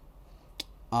 Yeah.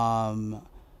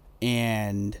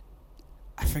 And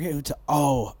I forget who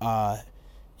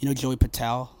Joey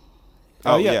Patel.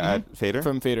 Oh yeah, Fader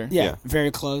from Fader. Yeah,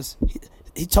 very close.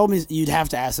 He told me you'd have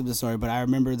to ask him the story, but I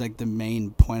remember the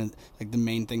main point, the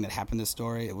main thing that happened in the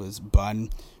story. It was Bun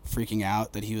freaking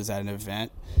out that he was at an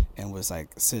event and was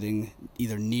sitting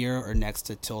either near or next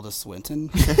to Tilda Swinton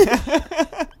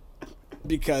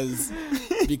because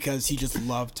he just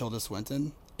loved Tilda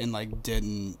Swinton and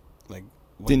didn't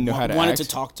know how to wanted act. to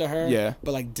talk to her, yeah,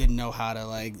 but didn't know how to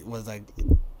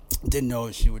didn't know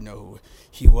if she would know who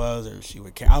he was or if she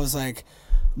would care. I was like,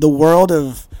 the world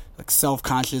of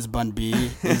self-conscious Bun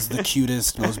B is the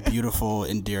cutest, most beautiful,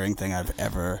 endearing thing I've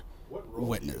ever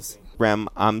witnessed. Rem,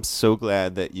 I'm so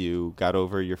glad that you got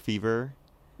over your fever.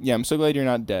 Yeah, I'm so glad you're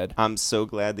not dead. I'm so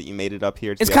glad that you made it up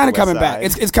here. It's kind of coming back.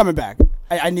 It's coming back.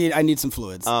 I need some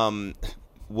fluids.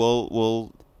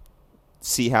 We'll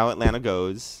see how Atlanta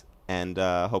goes, and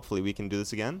hopefully we can do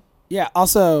this again. Yeah.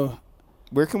 Also,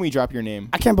 where can we drop your name?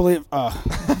 I can't believe. Did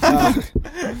I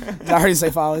already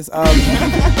say follows?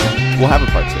 We'll have a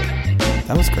part 2.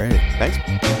 That was great.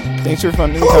 Thanks for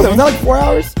fun. Was that 4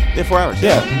 hours? Yeah, 4 hours.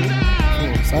 Yeah. Cool.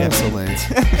 Sorry I'm so late.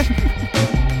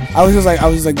 I was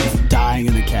just dying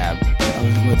in the cab.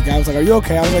 The guy was like, "Are you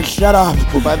okay?" I was like, "Shut up."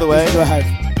 Well, by the way,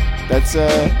 that's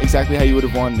exactly how you would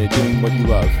have wanted it, doing what you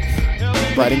love.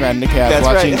 Riding around in a cab,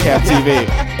 watching Cab TV.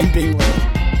 And being late.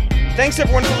 Thanks,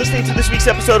 everyone, for listening to this week's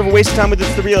episode of A Waste of Time with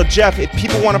It's The Real. Jeff, if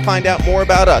people want to find out more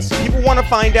about us, if people want to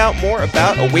find out more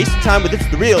about A Waste of Time with It's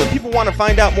The Real, if people want to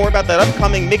find out more about that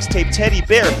upcoming mixtape, Teddy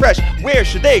Bear Fresh, where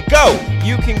should they go?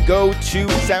 You can go to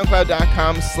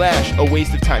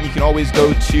soundcloud.com/awasteoftime. You can always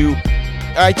go to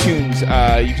iTunes.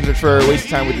 You can search for A Waste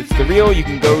of Time with It's The Real. You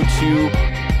can go to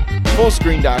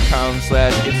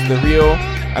fullscreen.com/It's The Real.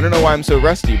 I don't know why I'm so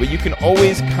rusty, but you can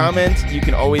always comment, you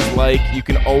can always like, you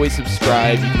can always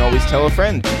subscribe, you can always tell a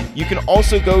friend. You can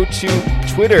also go to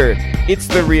Twitter, It's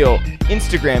The Real,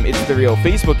 Instagram, It's The Real,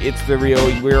 Facebook, It's The Real.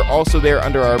 We're also there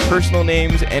under our personal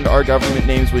names and our government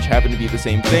names, which happen to be the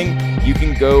same thing. You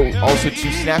can go also to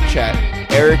Snapchat.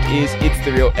 Eric is It's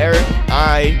The Real Eric,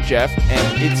 Jeff,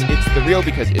 and it's The Real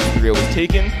because It's The Real was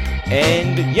taken.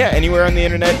 And yeah, anywhere on the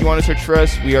internet you want to search for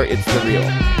us, we are It's The Real.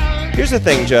 Here's the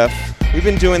thing, Jeff. We've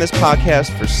been doing this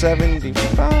podcast for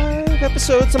 75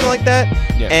 episodes, something like that.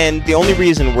 Yeah. And the only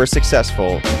reason we're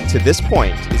successful to this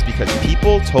point is because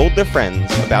people told their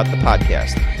friends about the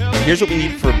podcast. And here's what we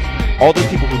need from all those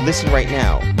people who listen right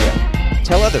now. Yeah.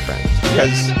 Tell other friends.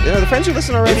 Because the friends who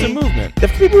listen already... It's a movement. The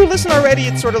people who listen already,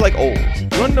 it's sort of old.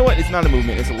 You want to know what? It's not a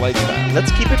movement. It's a lifestyle.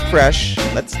 Let's keep it fresh.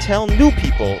 Let's tell new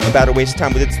people about A Waste of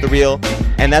Time with It's The Real.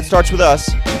 And that starts with us.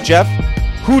 Jeff,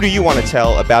 who do you want to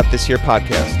tell about this here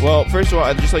podcast? Well, first of all,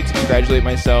 I'd just like to congratulate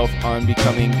myself on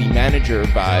becoming the manager of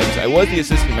Vibes. I was the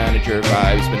assistant manager of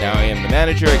Vibes, but now I am the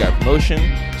manager. I got a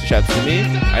promotion. So shouts to me.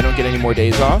 I don't get any more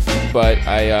days off, but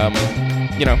I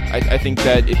think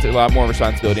that it's a lot more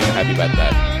responsibility, and I'm happy about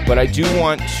that. But I do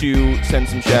want to send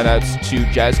some shout-outs to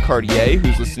Jazz Cartier,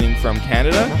 who's listening from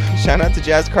Canada. Shout out to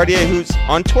Jazz Cartier, who's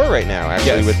on tour right now,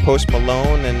 actually, with Post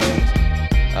Malone and...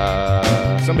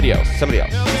 Somebody else. Oh,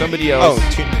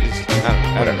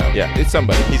 I don't know. Yeah, it's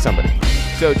somebody. He's somebody.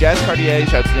 So Jazz Cartier,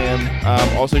 shouts to him.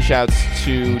 Also shouts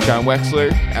to John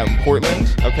Wexler out in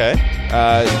Portland. Okay.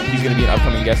 He's going to be an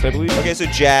upcoming guest, I believe. Okay, so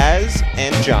Jazz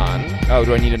and John. Oh,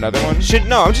 do I need another one?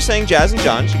 No, I'm just saying Jazz and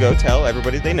John should go tell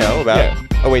everybody they know about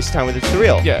A Waste of Time with It's The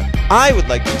Real. Yeah. I would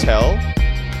like to tell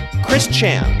Chris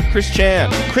Chan. Chris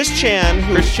Chan. Who Chris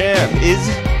Chan. is...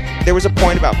 There was a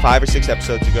point about 5 or 6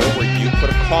 episodes ago where you put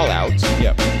a call out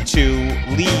to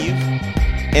leave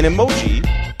an emoji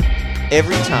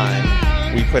every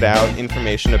time we put out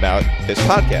information about this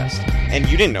podcast. And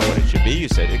you didn't know what it should be. You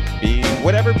said it could be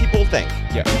whatever people think.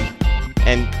 Yeah.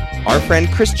 And our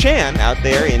friend Chris Chan out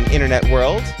there in internet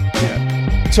world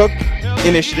took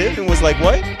initiative and was like,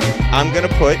 what? I'm going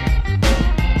to put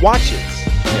watches.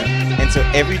 Yeah. And so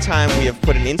every time we have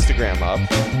put an Instagram up,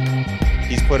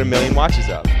 he's put 1 million watches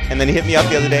up. And then he hit me up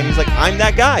the other day and he's like, I'm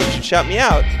that guy. You should shout me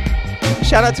out.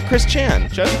 Shout out to Chris Chan.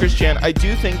 Shout out to Chris Chan. I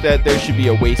do think that there should be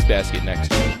a wastebasket next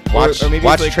to it. Watch, or maybe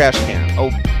watch like trash can.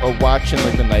 A watch and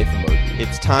like the knife emoji.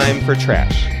 It's time for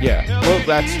trash. Yeah. Well,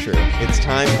 that's true. It's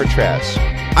time for trash.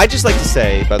 I'd just like to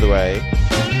say, by the way,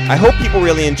 I hope people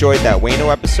really enjoyed that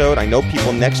Wayno episode. I know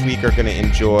people next week are going to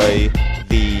enjoy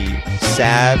the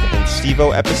Sav and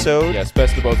Steve-O episode. Yes,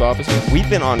 best of both offices. We've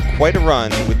been on quite a run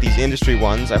with these industry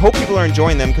ones. I hope people are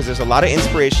enjoying them because there's a lot of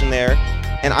inspiration there.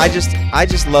 And I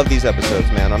just love these episodes,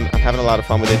 man. I'm having a lot of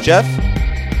fun with it. Jeff,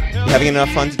 you having enough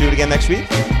fun to do it again next week?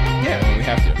 Yeah, I mean, we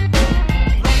have to.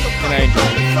 And I enjoy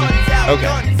it.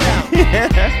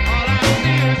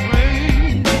 Okay.